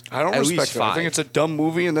 Facts. I don't At respect least it. I 5. think it's a dumb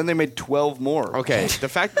movie, and then they made 12 more. Okay, the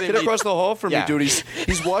fact that they Get made, across the hall from Yeah. me, dude.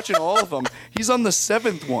 He's watching all of them. He's on the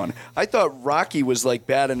 7th one. I thought Rocky was like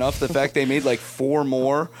bad enough. The fact they made like 4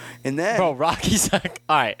 more, and then Bro, Rocky's like,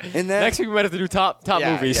 all right. And then- next week we might have to do top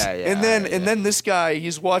Yeah, movies. yeah, yeah. and then this guy,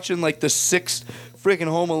 he's watching like the 6th freaking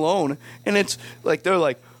Home Alone, and it's like they're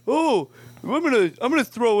like, oh, I'm gonna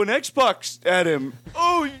throw an Xbox at him.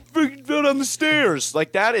 Oh, you freaking fell down the stairs.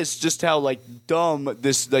 Like that is just how like dumb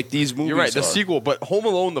these movies. You're right. The are. sequel, but Home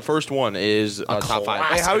Alone, the first one, is top 5.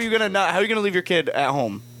 Hey, how are you gonna leave your kid at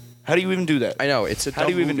home? How do you even do that? I know it's a. How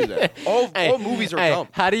do you even do that? All movies are dumb.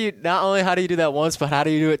 How do you not only how do you do that once, but how do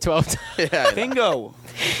you do it 12 times? Yeah, Bingo.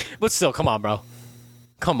 But still, come on, bro.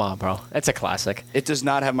 Come on, bro. It's a classic. It does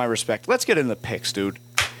not have my respect. Let's get into the picks, dude.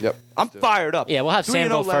 Yep. I'm fired up. Yeah, we'll have Sam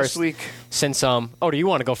go 3-0 last first. week. Since do you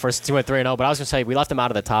want to go first? You went 3-0, but I was gonna say we left him out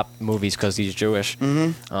of the top movies because he's Jewish.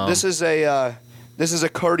 This is a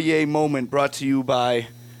Cartier moment brought to you by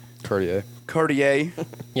Cartier. Cartier.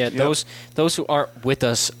 Yeah, those who aren't with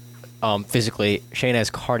us physically, Shane has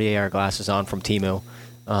Cartier glasses on from Temu,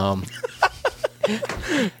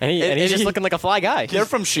 and he's just looking like a fly guy. They're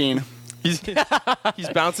from Sheen. He's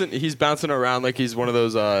bouncing around like he's one of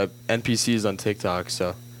those NPCs on TikTok.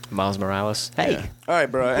 So Miles Morales. Hey. Yeah. All right,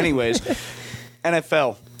 bro. Anyways,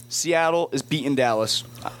 NFL. Seattle is beating Dallas.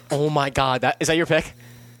 Oh my God, is that your pick?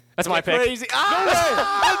 That's my pick. Crazy.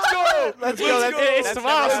 Let's go. Let's go. It's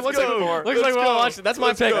tomorrow. Looks like we're all watching. That's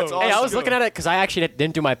my pick. go. Hey, I was looking at it because I actually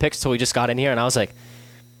didn't do my picks till we just got in here, and I was like,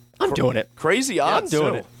 I'm doing it. Crazy I'm odds.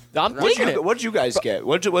 doing too. it. I'm taking it. What'd you guys get?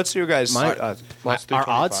 What's your guys' My- odds? Plus Our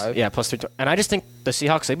odds, 325. yeah, plus 3. And I just think the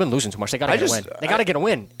Seahawks, they've been losing too much. They gotta get a win. They gotta get a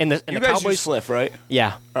win. And the You guys Cowboys, use Fliff, right?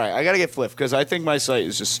 yeah. All right, I gotta get Fliff because I think my site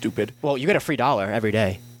is just stupid. Well, you get a free $1 every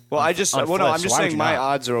day. Well, I just on no, Fliff, I'm so just why would saying you my not?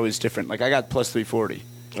 odds are always different. Like I got plus 340.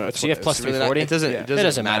 So you have plus It's really not- 340. it doesn't. Yeah. It It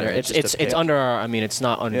doesn't matter. It's It's just a pick. it's under. I mean, it's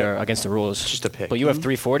not under against the rules. Just a pick. But you have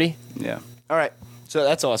 340. Yeah. All right. So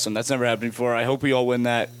that's awesome. That's never happened before. I hope we all win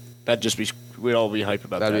that. We'd all be hype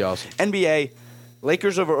about That'd that. be awesome. NBA,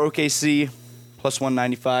 Lakers over OKC, plus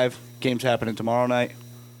 195. Game's happening tomorrow night.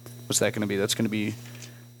 What's that going to be? That's going to be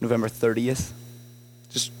November 30th.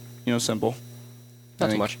 Just, simple. Not I too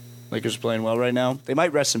think much. Lakers are playing well right now. They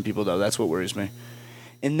might rest some people, though. That's what worries me.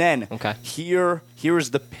 And then Okay. here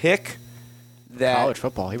is the pick that College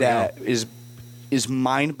football. Here we that is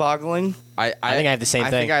mind-boggling. I think I have the same I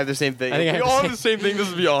thing. think I have the same thing. I think I we have the all same- have the same thing. This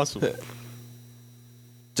would be awesome.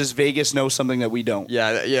 Does Vegas know something that we don't?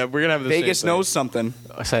 yeah, we're gonna have the Vegas same thing. knows something.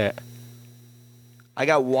 I say it. I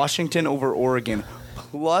got Washington over Oregon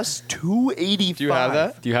plus 285. Do you have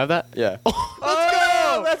that? Do you have that? Yeah.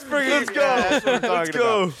 Let's bring Let's go. That's what we're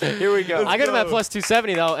talking about. Here we go. I got him at plus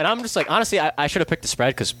 270 though, and I'm just like, honestly, I should have picked the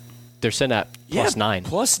spread because they're sitting at plus 9.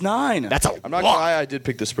 Plus 9. That's a I'm not lock. gonna lie. I did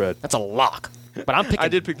pick the spread. That's a lock. But I'm picking I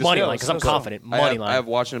did pick the money spread. line because I'm So. confident. Money line. I have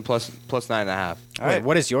Washington plus 9.5. All Wait, right.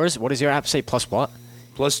 what is yours? What does your app say? Plus what?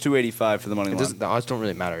 Plus 285 for the money line. The odds don't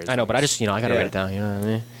really matter. I know, but I just, I gotta Yeah. write it down. You know what I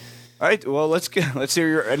mean? All right. Well, let's hear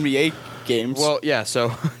your NBA games. Well, yeah.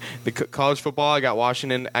 So the college football, I got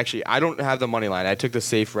Washington. Actually, I don't have the money line. I took the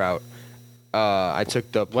safe route. I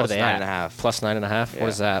took the What are plus they 9.5. at? Plus 9.5. Yeah. What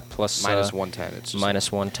is that? Plus Minus 110. It's just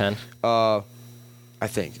minus 110. I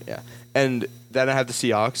think, yeah. And then I have the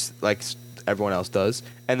Seahawks, like everyone else does.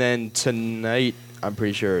 And then tonight, I'm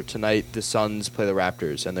pretty sure the Suns play the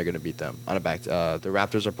Raptors, and they're going to beat them on a back. The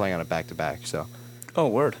Raptors are playing on a back-to-back, so oh,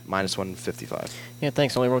 word. minus 155. Yeah,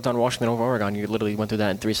 thanks. Only wrote down Washington over Oregon. You literally went through that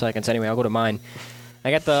in 3 seconds. Anyway, I'll go to mine. I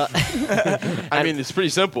got the I mean, it's pretty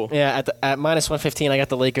simple. yeah at minus 115. I got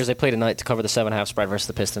the Lakers. They play tonight to cover the 7.5 spread versus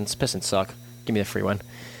the Pistons. Pistons suck. Give me the free win.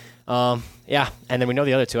 Yeah, and then we know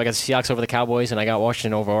the other two. I got the Seahawks over the Cowboys, and I got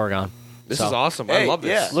Washington over Oregon. This So, is awesome. Hey, I love this.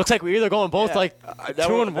 yeah. Looks like we're either going both Yeah. like That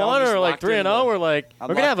 2 one- and that one 1 just or like locked 3 and into 0 the- or like I'm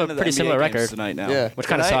we're gonna have locked a into the pretty similar NBA games record, tonight now. Yeah. which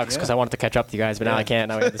kind of Tonight, sucks because yeah. I wanted to catch up to you guys, but now I can't.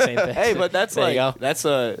 Now we have the same thing. Hey, but that's there like you go. that's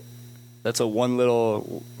a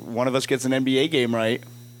one of us gets an NBA game right.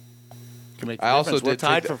 Can make the I also difference. We're did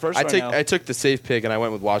tied take for first I right take now. I took the safe pick and I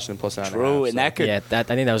went with Washington plus 9.5. True, and so. that could Yeah, I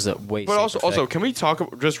think that was the way. But also, can we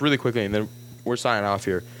talk just really quickly, and then we're signing off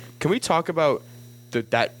here? Can we talk about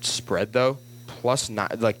that spread though? Plus 9,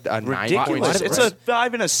 like a 9 ridiculous. point It's spread? a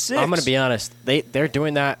 5 and a 6. I'm gonna be honest. They're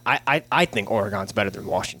doing that. I think Oregon's better than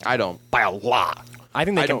Washington I don't. by a lot. I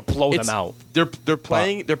think they I can don't blow It's- them out. They're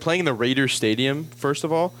playing in the Raiders Stadium first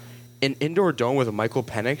of all, an indoor dome with a Michael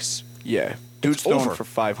Penix. Yeah, dude's It's throwing over. for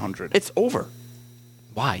 500. It's over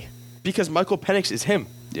Why? because Michael Penix is him.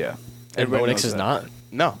 Yeah, And Everybody Bo Nix knows is that. not.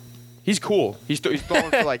 No, he's cool. He's throwing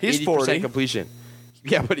for like He's 80% 40. completion.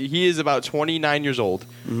 Yeah, but he is about 29 years old.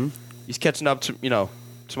 Mm-hmm. He's catching up to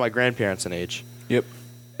to my grandparents in age. Yep.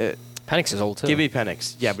 Penix is old too. Give me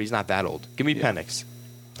Penix. Yeah, but he's not that old. Give me Penix.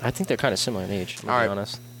 I think they're kind of similar in age. To be All right.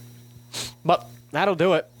 honest. But that'll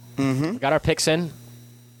do it. Mm-hmm. Got our picks in.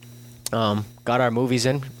 Got our movies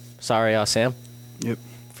in. Sorry, Sam, Yep.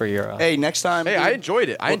 for your. Hey, next time. Hey, I enjoyed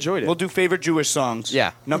it. I enjoyed it. We'll do favorite Jewish songs.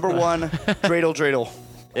 Yeah. Number 1, Dreidel Dreidel.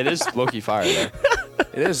 It is low-key fire there.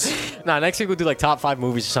 It is. Nah, next week we'll do like top 5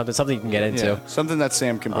 movies or something you can get into. Yeah, something that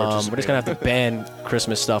Sam can participate. We're just gonna have to ban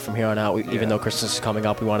Christmas stuff from here on out. Even though Christmas is coming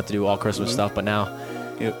up, we wanted to do all Christmas stuff, but now,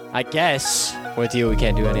 Yep. I guess with you we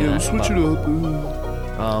can't do any of that. Switch but,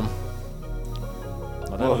 it up.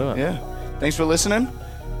 but that'll do it. Yeah. Thanks for listening.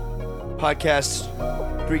 Podcast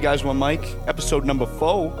 3 Guys, 1 Mic, episode number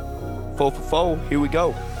 4. 4 for 4. Here we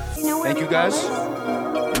go. Thank you guys.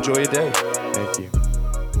 Enjoy your day. Thank you.